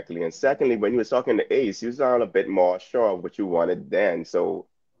question directly, and secondly, when you was talking to Ace, you sound a bit more sure of what you wanted then. So,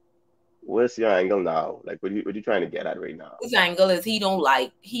 what's your angle now? Like, what are you trying to get at right now? His angle is he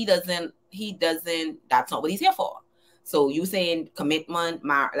doesn't. That's not what he's here for. So you saying commitment,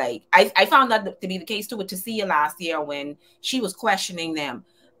 like I found that to be the case too with Tasia last year when she was questioning them,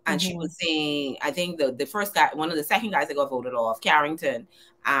 and she was saying, I think the first guy, one of the second guys that got voted off, Carrington,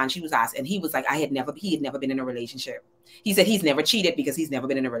 and she was asked, and he was like, he had never been in a relationship. He said he's never cheated because he's never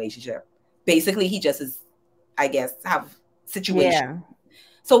been in a relationship. Basically, he just is, I guess, have situation. Yeah.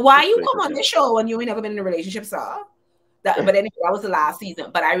 So why you come on this show and you ain't never been in a relationship, sir? But anyway, that was the last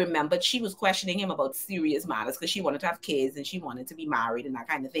season. But I remember she was questioning him about serious matters because she wanted to have kids and she wanted to be married and that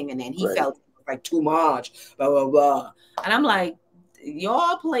kind of thing. And then he felt it was like too much, blah, blah, blah. And I'm like,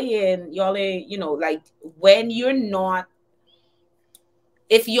 y'all playing, like when you're not,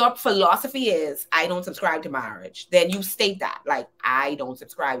 if your philosophy is, I don't subscribe to marriage, then you state that, like, I don't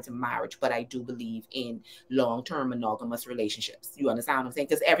subscribe to marriage, but I do believe in long-term monogamous relationships. You understand what I'm saying?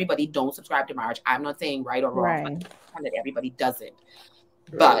 Because everybody don't subscribe to marriage. I'm not saying right or wrong, but that everybody doesn't.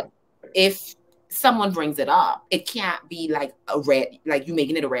 But if someone brings it up, it can't be like like you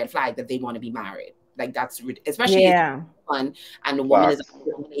making it a red flag that they want to be married. Like, that's especially fun, and the woman is a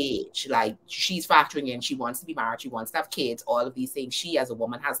certain age. Like, she's factoring in, she wants to be married, she wants to have kids, all of these things. She, as a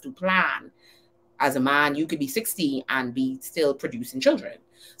woman, has to plan. As a man, you could be 60 and be still producing children.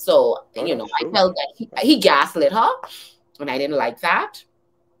 So, I felt that he gaslit her, and I didn't like that.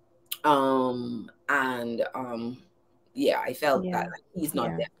 I felt that he's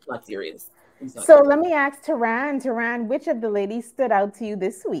not not serious. Let me ask Taran, which of the ladies stood out to you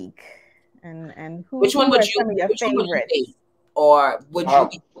this week? And which one would you, some of your favorites? Or would you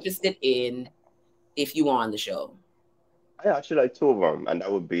be interested in if you were on the show? I actually like two of them, and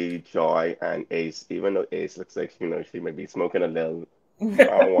that would be Joy and Ace. Even though Ace looks like she may be smoking a little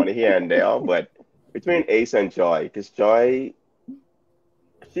marijuana here and there, but between Ace and Joy, because Joy,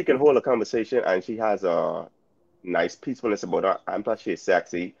 she can hold a conversation and she has a nice peacefulness about her, and plus she's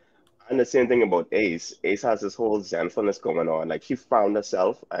sexy. And the same thing about Ace. Ace has this whole zenfulness going on. Like she found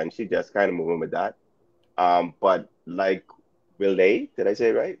herself and she just kind of moving with that. But like Willie, did I say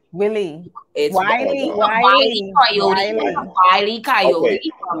it right? Willie. It's Oh Wiley. God. Wiley Coyote. Wiley. Wiley Okay,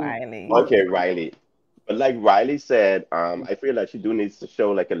 Coyote. Wiley. okay, Riley. But like Riley said, I feel like she do needs to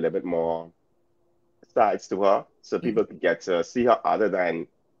show like a little bit more sides to her so people could get to see her other than,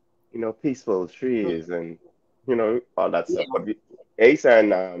 peaceful trees and all that Yeah. stuff. But Ace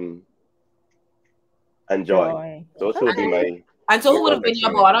and Joy. Joy. Those would be Okay. And so my who would have been comments your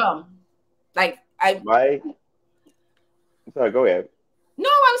for me. bottom? Like I My sorry, go ahead. no,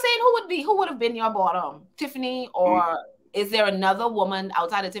 I'm saying who would have been your bottom? Tiffany, or is there another woman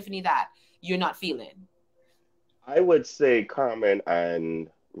outside of Tiffany that you're not feeling? I would say Carmen and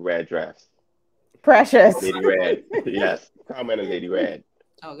Red Dress. Precious. Lady Red. Yes, Carmen and Lady Red.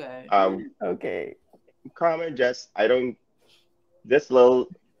 Okay. Okay. Carmen just I don't this little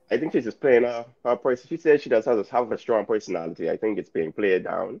I think she's just playing her person. She says she does have a strong personality. I think it's being played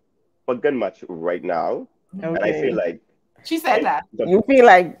down for good much right now. And I feel Okay. like She said that. the You feel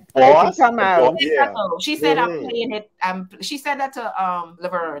like it boss, come the out. boss, yeah. She said I'm Mhm. playing it. She said that to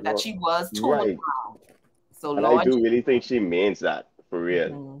Laverne that she was toned Right. down. So And I Lord, do really think she means that for real.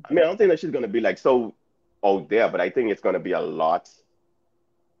 Mhm. I mean, I don't think that she's gonna be like so out there, but I think it's gonna be a lot.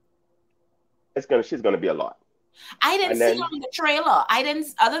 She's gonna be a lot. I didn't And see her then in the trailer. I didn't,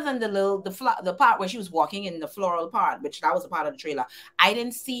 other than the part where she was walking in the floral part, which that was a part of the trailer. I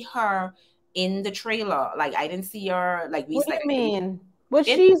didn't see her in the trailer. Like I didn't see her like we What do like you mean? Well,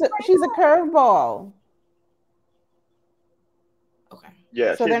 in she's a curveball. okay.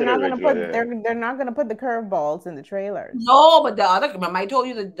 yeah, So she's they're in the not gonna original, put yeah. they're not gonna put the curveballs in the trailers. No, but the other remember I told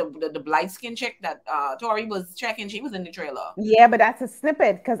you the light skin chick that Tori was checking, she was in the trailer. Yeah, but that's a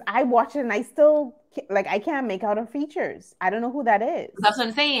snippet because I watched it and I still like I can't make out her features. I don't know who that is. That's what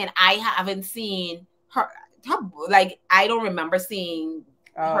I'm saying. I haven't seen her like I don't remember seeing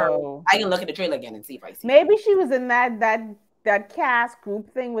her. Oh, I can look at the trailer again and see if I see her. maybe she was in that cast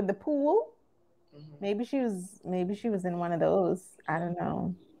group thing with the pool. Mhm. Maybe she was in one of those. I don't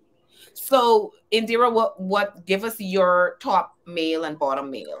know. So, Indira, what give us your top male and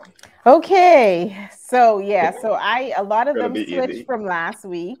bottom male? Okay, so yeah, so a lot of Gonna them be switched easy. from last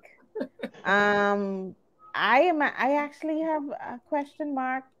week. I actually have a question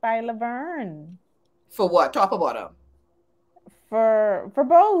mark by Laverne For what? Top or bottom? for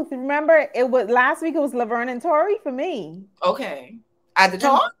both. Remember, it was last week. It was Laverne and Tori for me. Okay. At the And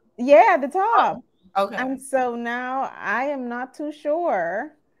top? yeah, at the top. Okay. And so now I am not too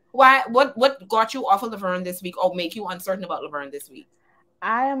sure. Why what got you off of Laverne this week or make you uncertain about Laverne this week?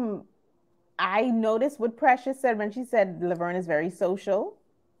 I noticed what Precious said when she said Laverne is very social.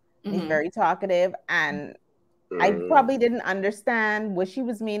 He's Mhm. very talkative, and I Mm. probably didn't understand what she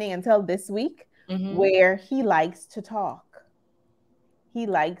was meaning until this week, Mhm. where he likes to talk. He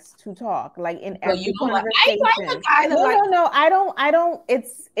likes to talk, like in So every you know what? I like a conversation. guy that No, like no, no. I don't.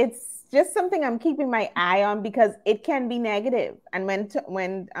 It's just something I'm keeping my eye on because it can be negative. And when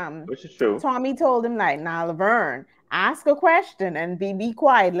Which is true. Tommy told him like, "Now, Laverne, ask a question and be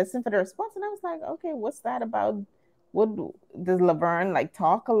quiet, listen for the response," and I was like, "Okay, what's that about? What does Laverne like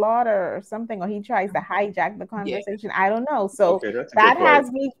talk a lot or something, or he tries to hijack the yeah. conversation? I don't know." So Okay, that's a that good point.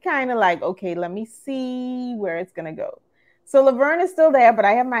 has me kind of like, okay, let me see where it's gonna go. So Laverne is still there, but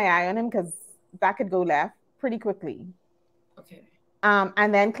I have my eye on him because that could go left pretty quickly. Okay.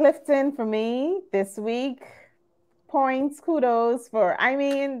 And then Clifton for me this week, points, kudos for. I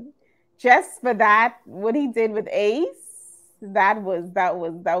mean, just for that, what he did with Ace, that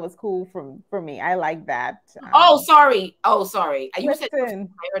was cool for me. I like that. Oh, sorry. Oh, sorry. You said Clifton.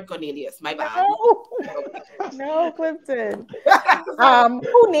 I heard Cornelius. My bad. No, no, Clifton.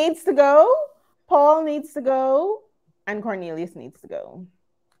 Who needs to go? Paul needs to go, and Cornelius needs to go.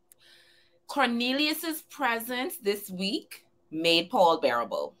 Cornelius's presence this week made Paul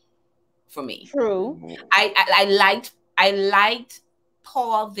bearable for me. True. I liked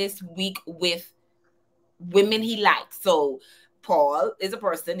Paul this week with women he likes. So Paul is a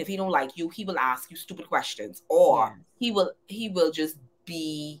person, if he don't like you, he will ask you stupid questions, or he will just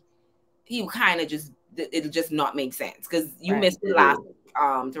be, he will kind of just, it'll just not make sense because you Right. missed it last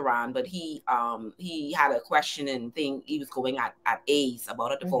Duran, but he had a question and thing he was going at Ace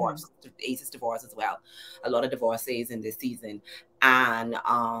about a divorce, Ace's divorce as well. A lot of divorces in this season, and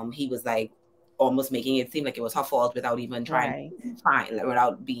he was like, almost making it seem like it was her fault without even trying Right. to find, like,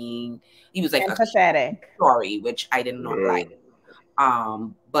 without being. He was like a Empathetic. story, which I did not like.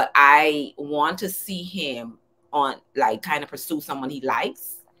 But I want to see him on, like, kind of pursue someone he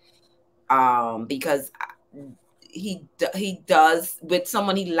likes, because he does with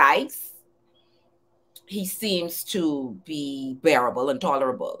someone he likes. He seems to be bearable and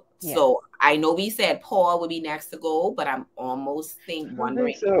tolerable. Yes. So I know we said Paul would be next to go, but I'm almost I don't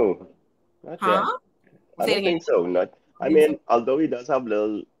wondering, think so. Not yet. huh? I Say it don't again. think so. Not. I mean, although he does have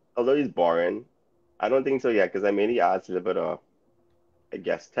little, although he's boring, I don't think so yet. Because I mean, he adds a little bit of, I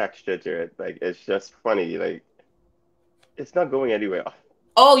guess, texture to it. Like it's just funny. Like it's not going anywhere.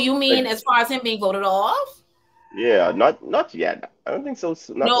 Oh, you mean Like as far as him being voted off? yeah, not yet. I don't think so.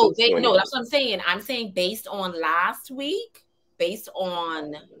 Not No, so soon no, yet. that's what I'm saying. I'm saying based on last week, based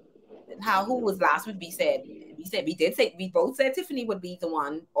on who was last week. We both said Tiffany would be the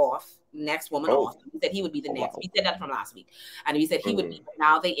one off, next woman Oh, off. We said he would be the oh next. wow. We said that from last week, and we said he would Hmm. be.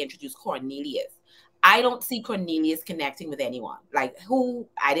 Now they introduced Cornelius. I don't see Cornelius connecting with anyone. Like, who,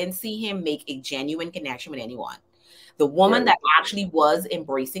 I didn't see him make a genuine connection with anyone. The woman Right. that actually was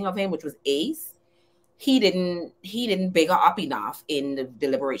embracing of him, which was Ace, he didn't big her up enough in the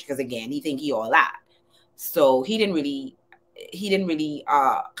deliberation, because again, he think he all that. So he didn't really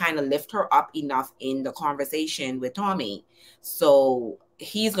kind of lift her up enough in the conversation with Tommy. So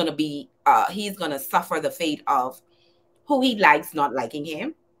he's gonna suffer the fate of who he likes not liking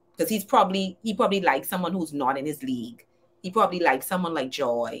him, because he probably likes someone who's not in his league. He probably likes someone like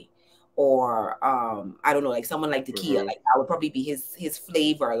Joy, or I don't know, like someone like Takia. Hmm. Like, that would probably be his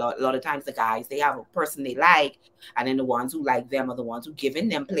flavor. A lot of times the guys, they have a person they like, and then the ones who like them are the ones who giving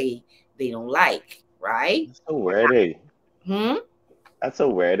them play they don't like, right? That's so weird, eh? Hmm. That's so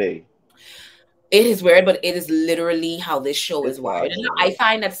weird, eh? It is weird, but it is literally how this show is It's wired. not. And I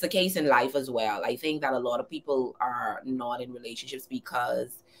find that's the case in life as well. I think that a lot of people are not in relationships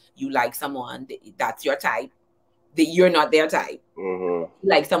because you like someone that's your type, that you're not their type. Hmm. You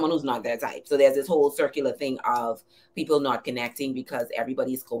like someone who's not their type. So there's this whole circular thing of people not connecting because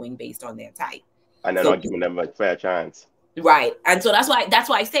everybody's going based on their type. And they're So not giving them a fair chance. right. And so that's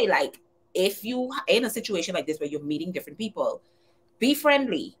why I say, like, if you in a situation like this where you're meeting different people, be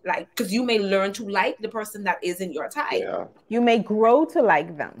friendly, like, because you may learn to like the person that isn't your type. Yeah. You may grow to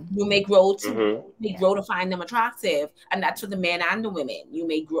like them. You may grow to Hmm. find them attractive, and that's for the men and the women. You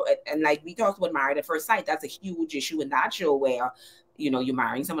may grow, and like we talked about married at first sight, that's a huge issue in that show, where you're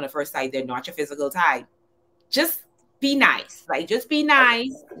marrying someone at first sight, they're not your physical type. Just be nice, like, just be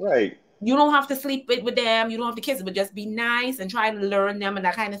nice. Right. You don't have to sleep with them. You don't have to kiss them, but just be nice and try to learn them and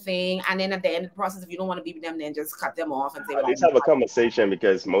that kind of thing. And then at the end of the process, if you don't want to be with them, then just cut them off and say, At well, least have a conversation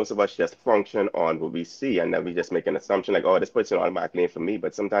because most of us just function on what we see and then we just make an assumption like, oh, this person automatically ain't for me.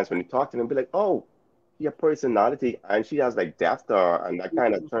 But sometimes when you talk to them, be like, oh, your personality and she has like depth to her, and that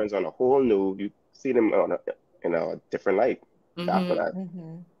kind of turns on a whole new, you see them in a different light after that.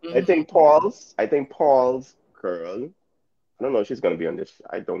 Mm-hmm. I think Paul's girl, I don't know if she's going to be on this.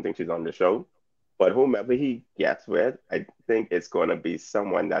 I don't think she's on the show. But whomever he gets with, I think it's going to be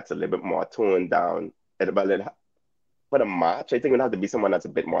someone that's a little bit more toned down. For the match, I think it would have to be someone that's a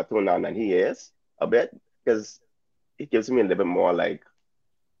bit more toned down than he is, a bit, because he gives me a little bit more like,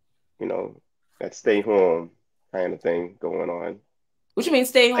 you know, that stay home kind of thing going on. What you mean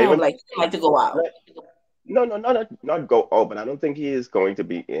stay I home? even Like, you like to go out? no, no, not go out, but I don't think he is going to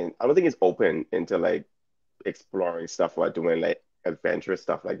be in. I don't think he's open into like exploring stuff or doing like adventurous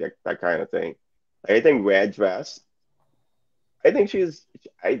stuff like that kind of thing. I think red dress. I think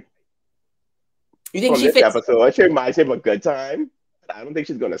I You think from she this fits? episode, she reminds me of a good time. But I don't think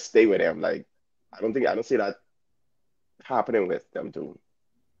she's gonna stay with him. Like I don't see that happening with them too.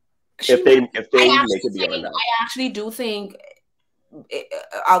 She might. If I they make actually it beyond think. that. I actually do think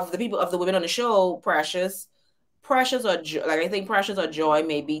of the women on the show, Precious or like, I think Precious or Joy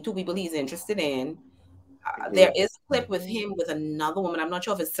may be two people he's interested in. There Hmm. is a clip with him with another woman. I'm not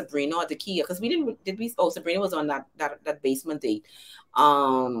sure if it's Sabrina or Takia, because we didn't did we? Oh, Sabrina was on that basement date.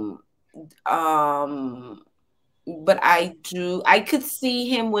 Um, um, but I could see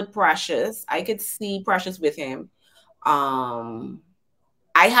him with Precious. I could see Precious with him. Um,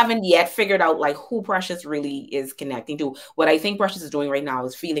 I haven't yet figured out like who Precious really is connecting to. What I think Precious is doing right now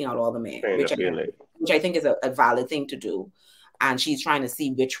is feeling out all the men, Trying to feel it. which I think is a valid thing to do. And she's trying to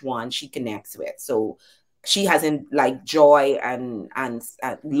see which one she connects with. So she hasn't, like, Joy and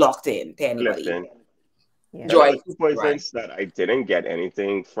locked in to anybody. Clifton. Yeah. There Joy, were two right? persons that I didn't get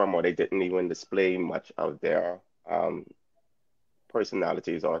anything from, or they didn't even display much of their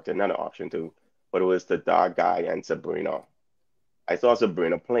personalities, or they're not an option to. But it was the dark guy and Sabrina. I saw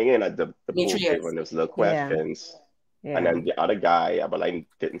Sabrina playing at the pulpit Demetrius. when there was little Yeah. questions, and Yeah. then the other guy, but I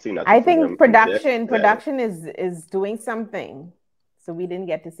didn't see nothing I from think him this. production is doing something. So we didn't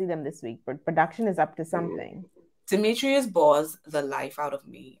get to see them this week, but production is up to Mm. something. Demetrius bores the life out of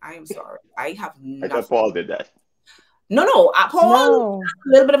me. I am sorry. I have I thought nothing. Paul did that. No. Paul, No. a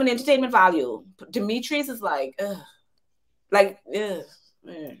little bit of an entertainment value. Demetrius is like, ugh, like, ugh.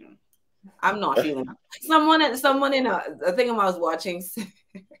 I'm not feeling it. Someone in a thing I was watching,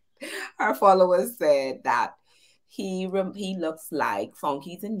 our followers said that he looks like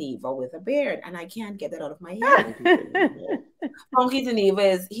Funky Geneva with a beard, and I can't get that out of my head. Funky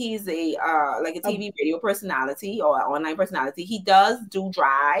Geneva he's a like a TV radio personality or online personality. He does do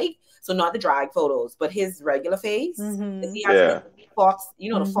drag, so not the drag photos, but his regular face. He has Yeah. Fox,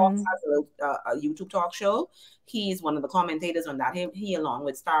 the Fox has a YouTube talk show. He's one of the commentators on that. He along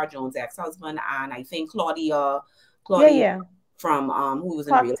with Star Jones' ex-husband and I think Claudia Yeah. from who was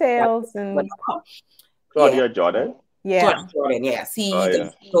in Cocktails and Claudia Jordan. yeah. Claudia Jordan, yes. He Oh,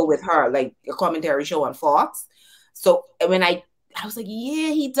 does go with her, like a commentary show on Fox. So when I was like,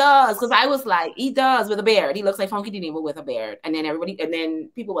 yeah, he does. Because I was like, he does with a beard. He looks like Funky Geneva with a beard. And then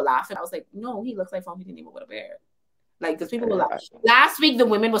people were laughing. I was like, no, he looks like Funky Geneva with a beard. Like, because people were laughing. Last week, the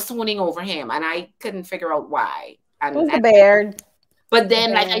women were swooning over him, and I couldn't figure out why. It was the beard. But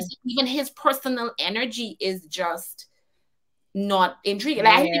then, like I said, even his personal energy is just not intriguing.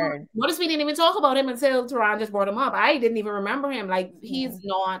 Like, notice we didn't even talk about him until Teron just brought him up. I didn't even remember him. Like, he's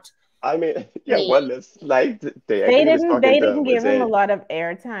not. I mean, yeah, well, it's like they didn't give him a lot of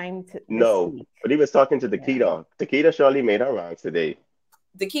airtime. No, but he was talking to Dakita. Dakita surely made her rounds today.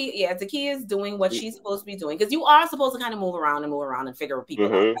 Dakita is doing what she's supposed to be doing, because you are supposed to kind of move around and figure people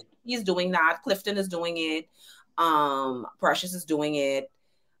out. Like, he's doing that. Clifton is doing it. Precious is doing it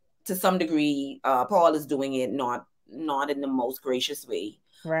to some degree. Paul is doing it, not in the most gracious way.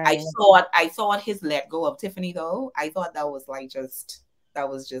 Right. I thought his let go of Tiffany though. I thought that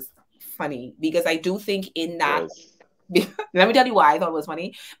was just funny, because I do think in that. Yes. Let me tell you why I thought it was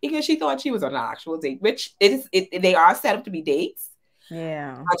funny, because she thought she was on an actual date, which they are set up to be dates.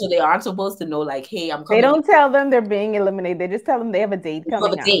 Yeah. So they aren't supposed to know, like, hey, I'm coming. They don't tell them they're being eliminated. They just tell them they have a date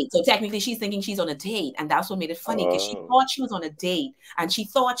coming up. So technically she's thinking she's on a date, and that's what made it funny, because she thought she was on a date and she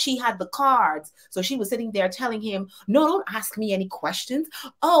thought she had the cards. So she was sitting there telling him, no, don't ask me any questions.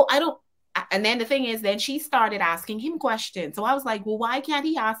 Oh, I don't. And then the thing is, then she started asking him questions. So I was like, well, why can't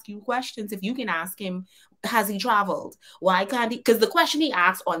he ask you questions if you can ask him, has he traveled? Why can't he? Because the question he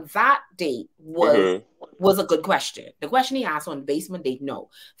asked on that date was a good question. The question he asked on basement date, no.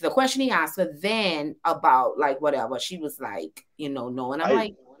 The question he asked her then about like whatever, she was like, no. And I'm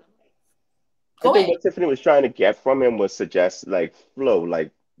like, I think what Tiffany was trying to get from him was suggest like flow,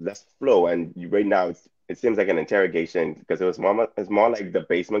 like let's flow. And right now it seems like an interrogation, because it's more like the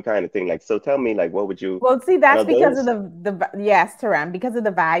basement kind of thing. Like, so tell me, like, what would you? Well, see, that's because of the yes, Teron, because of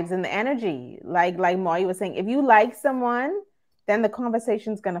the vibes and the energy. Like Moy was saying, if you like someone, then the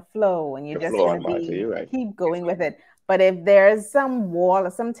conversation's gonna flow, and you're just gonna keep going with it. But if there's some wall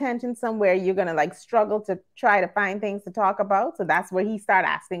or some tension somewhere, you're gonna like struggle to try to find things to talk about. So that's where he started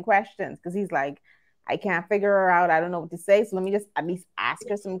asking questions, because he's like, I can't figure her out. I don't know what to say. So let me just at least ask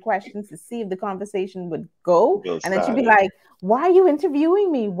her some questions to see if the conversation would go. And then she'd be like, why are you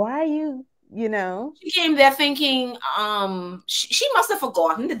interviewing me? Why are you, She came there thinking, she must have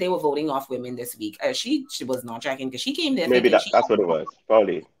forgotten that they were voting off women this week. She was not checking, because she came there maybe thinking that's what it was,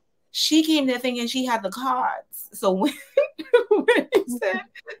 probably. She came there thinking she had the cards. So when he said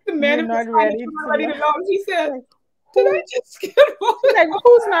the man not ready to love, she said, did I just get like,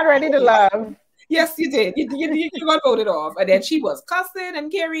 who's not ready to love? Yes, you did. You got voted off. And then she was cussing and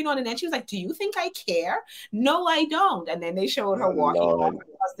carrying on. And then she was like, do you think I care? No, I don't. And then they showed her walking off,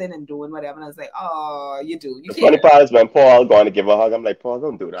 cussing and doing whatever. And I was like, oh, you do. The funny part is when Paul going to give a hug, I'm like, Paul,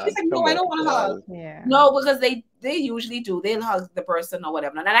 don't do that. She's like, no, I don't want to hug. Yeah. No, because they usually do. They'll hug the person or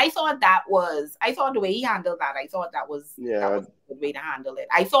whatever. And I thought the way he handled that, I thought that was a good way to handle it.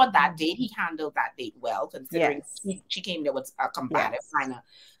 I thought that date, he handled that date well, considering she came there with a combative kind of,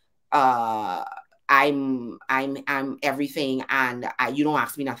 I'm everything, and you don't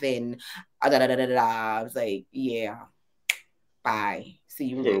ask me nothing. I was like, yeah, bye. See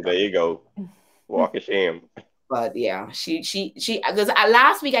you later. There you go. Walk of shame. But yeah, she because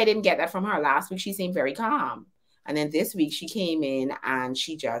last week I didn't get that from her. Last week she seemed very calm, and then this week she came in and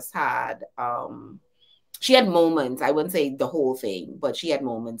she just had she had moments. I wouldn't say the whole thing, but she had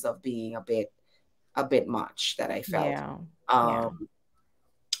moments of being a bit much that I felt.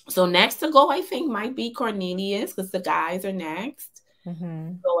 So next to go, I think, might be Cornelius, because the guys are next.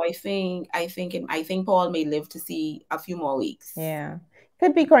 So I think Paul may live to see a few more weeks. Yeah.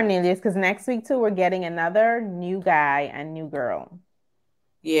 Could be Cornelius, because next week too, we're getting another new guy and new girl.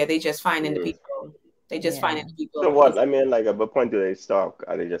 Yeah, they just finding the people. They just finding the people. So what? I mean, like, at what point do they stop?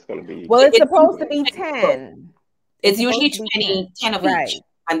 Are they just going to be? Well, it's supposed to be 10. It's usually 10 of each.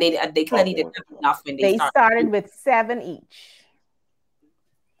 And they clearly didn't have enough when they started with 7 each.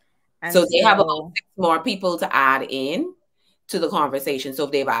 And so they have about 6 more people to add in to the conversation. So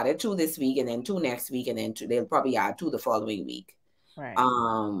if they've added 2 this week and then 2 next week and then 2, they'll probably add 2 the following week. Right.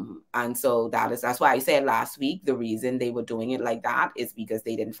 And so that's why I said last week the reason they were doing it like that is because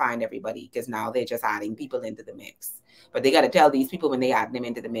they didn't find everybody, because now they're just adding people into the mix. But they got to tell these people when they add them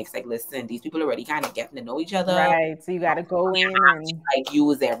into the mix, like, listen, these people are already kind of getting to know each other. Right. So you got to go in and like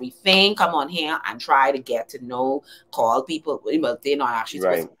use everything. Come on here and try to get to know, call people. Well, they're not actually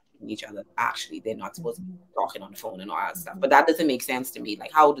supposed to each other. Actually, they're not supposed to be talking on the phone and all that stuff. But that doesn't make sense to me.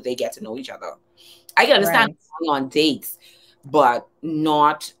 Like, how do they get to know each other? I can understand going on dates, but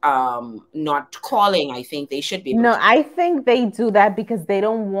not calling. I think they should be. No, I think they do that because they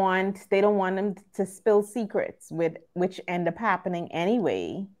don't want them to spill secrets which end up happening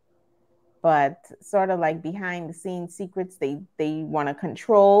anyway. But sort of like behind the scenes secrets, they want to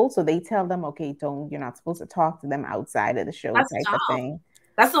control. So they tell them, okay, you're not supposed to talk to them outside of the show type of thing.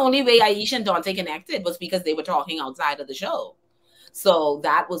 That's the only way Aisha and Dante connected, was because they were talking outside of the show. So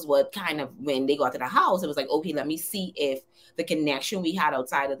that was what kind of, when they got to the house, it was like, okay, let me see if the connection we had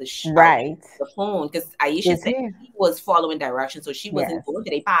outside of the show, the phone, because Aisha said she was following directions, so she wasn't going to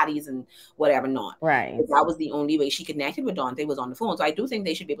their parties and whatever not. Right. But that was the only way she connected with Dante, was on the phone. So I do think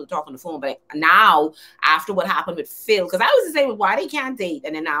they should be able to talk on the phone. But now, after what happened with Phil, because I was to say, well, why they can't date,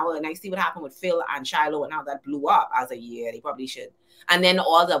 and then now, and I see what happened with Phil and Shiloh and how that blew up. I was like, yeah, they probably should. And then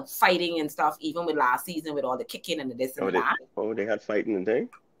all the fighting and stuff, even with last season, with all the kicking and the this and that. They had fighting and thing?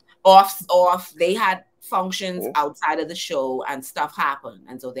 Off. They had functions outside of the show and stuff happened.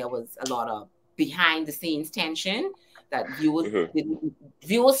 And so there was a lot of behind the scenes tension that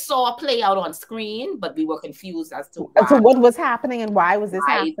viewers saw play out on screen, but we were confused as to what was happening and why was this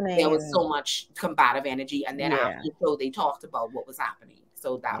happening. There was so much combative energy. And then after the show, they talked about what was happening.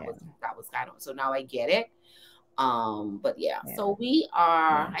 So that was kind of, so now I get it. But so we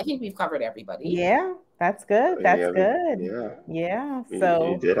are, I think we've covered everybody. Yeah, that's good. That's good. Yeah.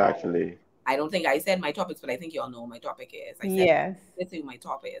 So you did actually. I don't think I said my topics, but I think you all know what my topic is. I said, let's see what my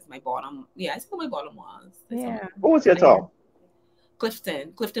top is. My bottom. Yeah, I said what my bottom was. What was your top?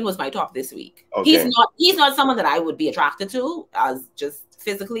 Clifton. Clifton was my top this week. Okay. He's not someone that I would be attracted to as just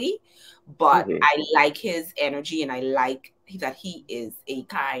physically, but I like his energy and I like that he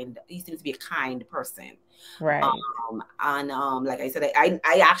seems to be a kind person. Right. Like I said, I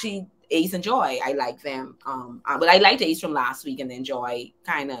actually, Ace and Joy, I like them. But I liked Ace from last week, and then Joy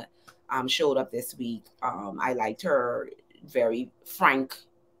kind of showed up this week. I liked her very frank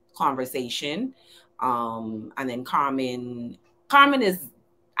conversation. And then Carmen is,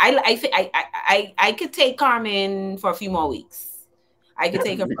 I could take Carmen for a few more weeks. I could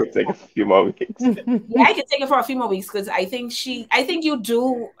take her. You could take a few more weeks. Yeah, I could take her for a few more weeks because I think you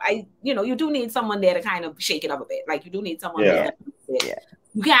do need someone there to kind of shake it up a bit. Like, you do need someone. Yeah.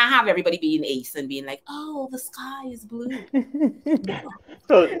 You can't have everybody being Ace and being like, oh, the sky is blue.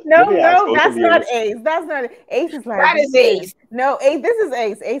 So no, that's not Ace. That's not Ace. Is like, that is Ace. No, Ace. This is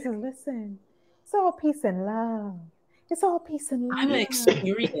Ace. Ace is, listen. It's all peace and love. It's all peace and love. I'm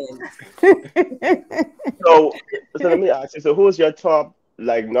experienced. So let me ask you. So who's your top?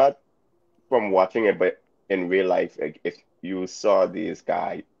 Like, not from watching it, but in real life, like, if you saw these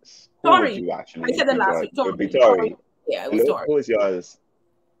guys, who would you actually? I said the last week. Tori. Yeah, it was Tori. Who is yours?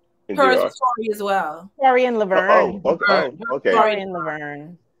 Hers was Tori as well. Tori and Laverne. Okay. Tori and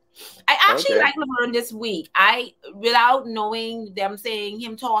Laverne. I actually like Laverne this week. Without knowing them saying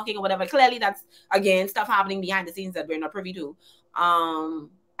him talking or whatever, clearly that's, again, stuff happening behind the scenes that we're not privy to.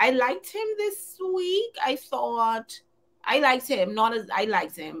 I liked him this week. I thought I liked him. Not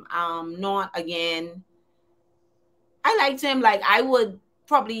again. I liked him. Like, I would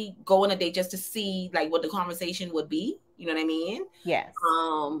probably go on a date just to see like what the conversation would be. You know what I mean? Yes.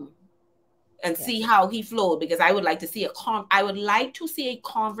 And see how he flowed, because I would like to see a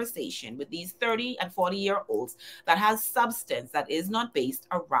conversation with these 30 and 40-year-olds that has substance, that is not based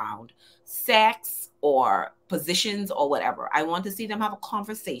around sex or positions or whatever. I want to see them have a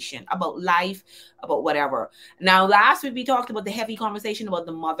conversation about life, about whatever. Now, last week we talked about the heavy conversation about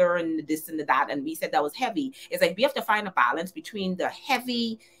the mother and this and that, and we said that was heavy. It's like we have to find a balance between the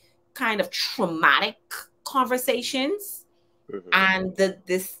heavy kind of traumatic conversations and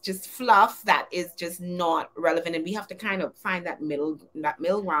this just fluff that is just not relevant, and we have to kind of find that middle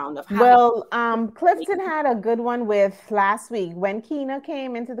ground of having. Well, Clifton had a good one with last week when Keena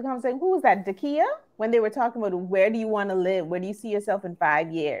came into the conversation. Who was that? Dakia? When they were talking about where do you want to live? Where do you see yourself in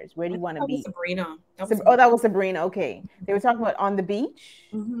 5 years? Where do you want to be? Sabrina. Oh, that was Sabrina. Okay. They were talking about on the beach,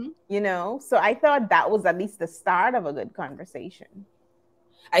 you know? So I thought that was at least the start of a good conversation.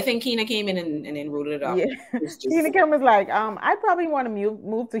 I think Keena came in and then rooted it up. Yeah. Keena came was like, I probably want to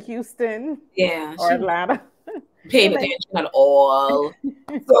move to Houston. Yeah. Or Atlanta. Paid attention at all.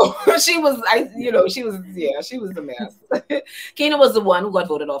 So she was the mess. Keena was the one who got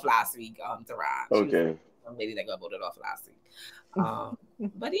voted off last week, Taran. Okay. The lady that got voted off last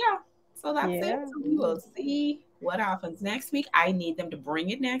week. But yeah, so that's it. So we will see what happens next week. I need them to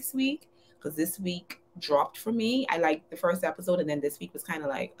bring it next week because this week dropped for me. I liked the first episode, and then this week was kind of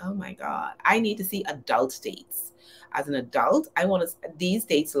like, oh my God, I need to see adult dates. As an adult, I want to, these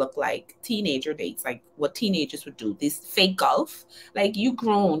dates look like teenager dates, like what teenagers would do. This fake golf, like you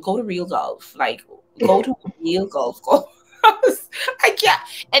grown, go to real golf, like go to a real golf course. I can't.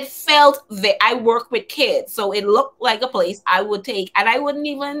 It felt that I work with kids, so it looked like a place I would take, and I don't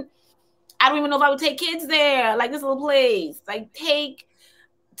even know if I would take kids there, like this little place, like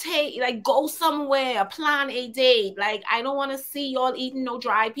like go somewhere, plan a date. Like I don't want to see y'all eating no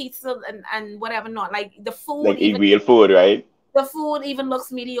dry pizza and whatever. Not like the food. Like eat real food, right? The food even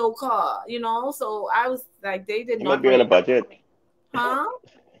looks mediocre, you know. So I was like, they did not. Might be on a budget. Huh?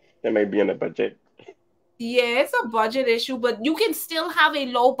 They might be on a budget. Yeah, it's a budget issue, but you can still have a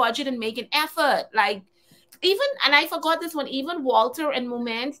low budget and make an effort. Like even, and I forgot this one, even Walter and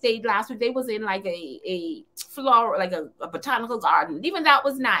Moment stayed last week. They was in like a flower, like a botanical garden. Even that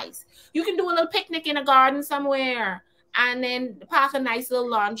was nice. You can do a little picnic in a garden somewhere and then pack a nice little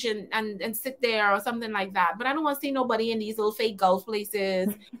lunch and sit there or something like that. But I don't want to see nobody in these little fake golf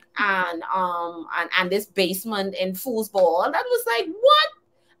places and this basement in foosball. That was like,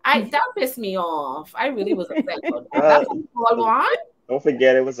 what? That pissed me off. I really was upset about that. That's what Paul want. Don't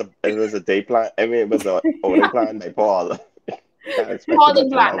forget, it was a day plan. I mean, it was an owning plan by Paul. Paul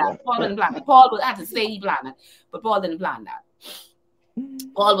didn't plan that. Paul had to say he planned it, but Paul didn't plan that.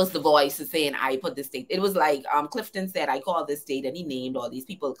 Paul was the voice saying, I put this date. It was like Clifton said, I called this date, and he named all these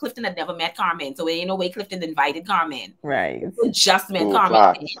people. Clifton had never met Carmen, so there ain't no way Clifton invited Carmen. Right. He just met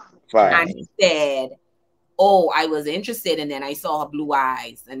Carmen. And he said, oh, I was interested, and then I saw her blue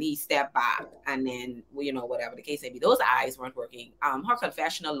eyes, and he stepped back, and then, you know, whatever the case may be, those eyes weren't working. Her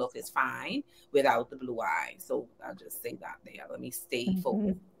confessional look is fine without the blue eyes, so I'll just say that there. Let me stay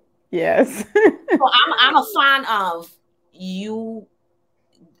focused. Yes. So I'm a fan of you.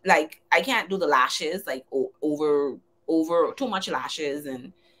 Like, I can't do the lashes, like over too much lashes,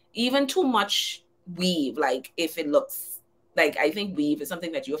 and even too much weave. Like, if it looks like, I think weave is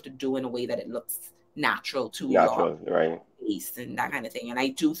something that you have to do in a way that it looks natural to your right face and that kind of thing. And I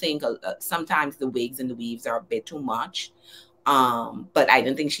do think sometimes the wigs and the weaves are a bit too much. But I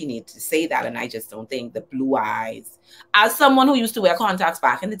didn't think she needed to say that, and I just don't think the blue eyes. As someone who used to wear contacts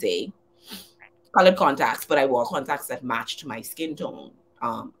back in the day, colored contacts, but I wore contacts that matched my skin tone.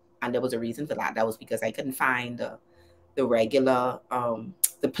 And there was a reason for that. That was because I couldn't find the regular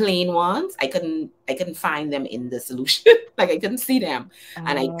the plain ones. I couldn't find them in the solution. Like I couldn't see them,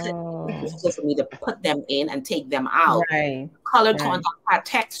 and I couldn't. It was difficult for me to put them in and take them out. Right. Colored contacts had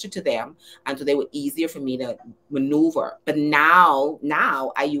texture to them, and so they were easier for me to maneuver. But now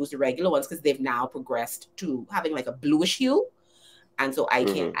I use the regular ones because they've now progressed to having like a bluish hue, and so I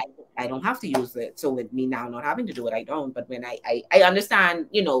can't. I don't have to use it. So with me now not having to do it, I don't. But when I understand,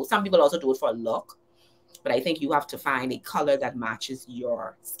 you know, some people also do it for a look. But I think you have to find a color that matches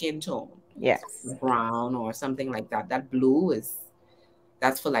your skin tone. Yes. Brown or something like that. That blue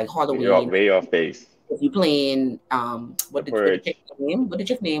that's for like Halloween. Way off base. If you playing what did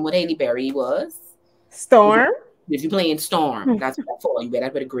you name what Haley Berry was? Storm. If you're playing Storm, that's what I for. You better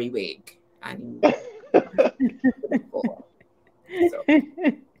put a gray wig.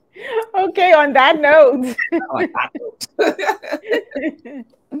 Okay, on that note.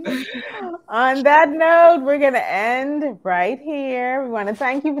 On that note, we're going to end right here. We want to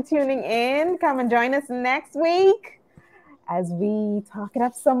thank you for tuning in. Come and join us next week as we talk it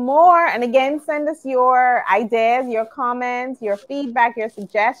up some more. And again, send us your ideas, your comments, your feedback, your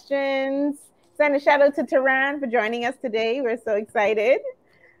suggestions. Send a shout out to Taran for joining us today. We're so excited.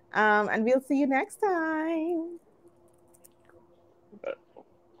 And we'll see you next time.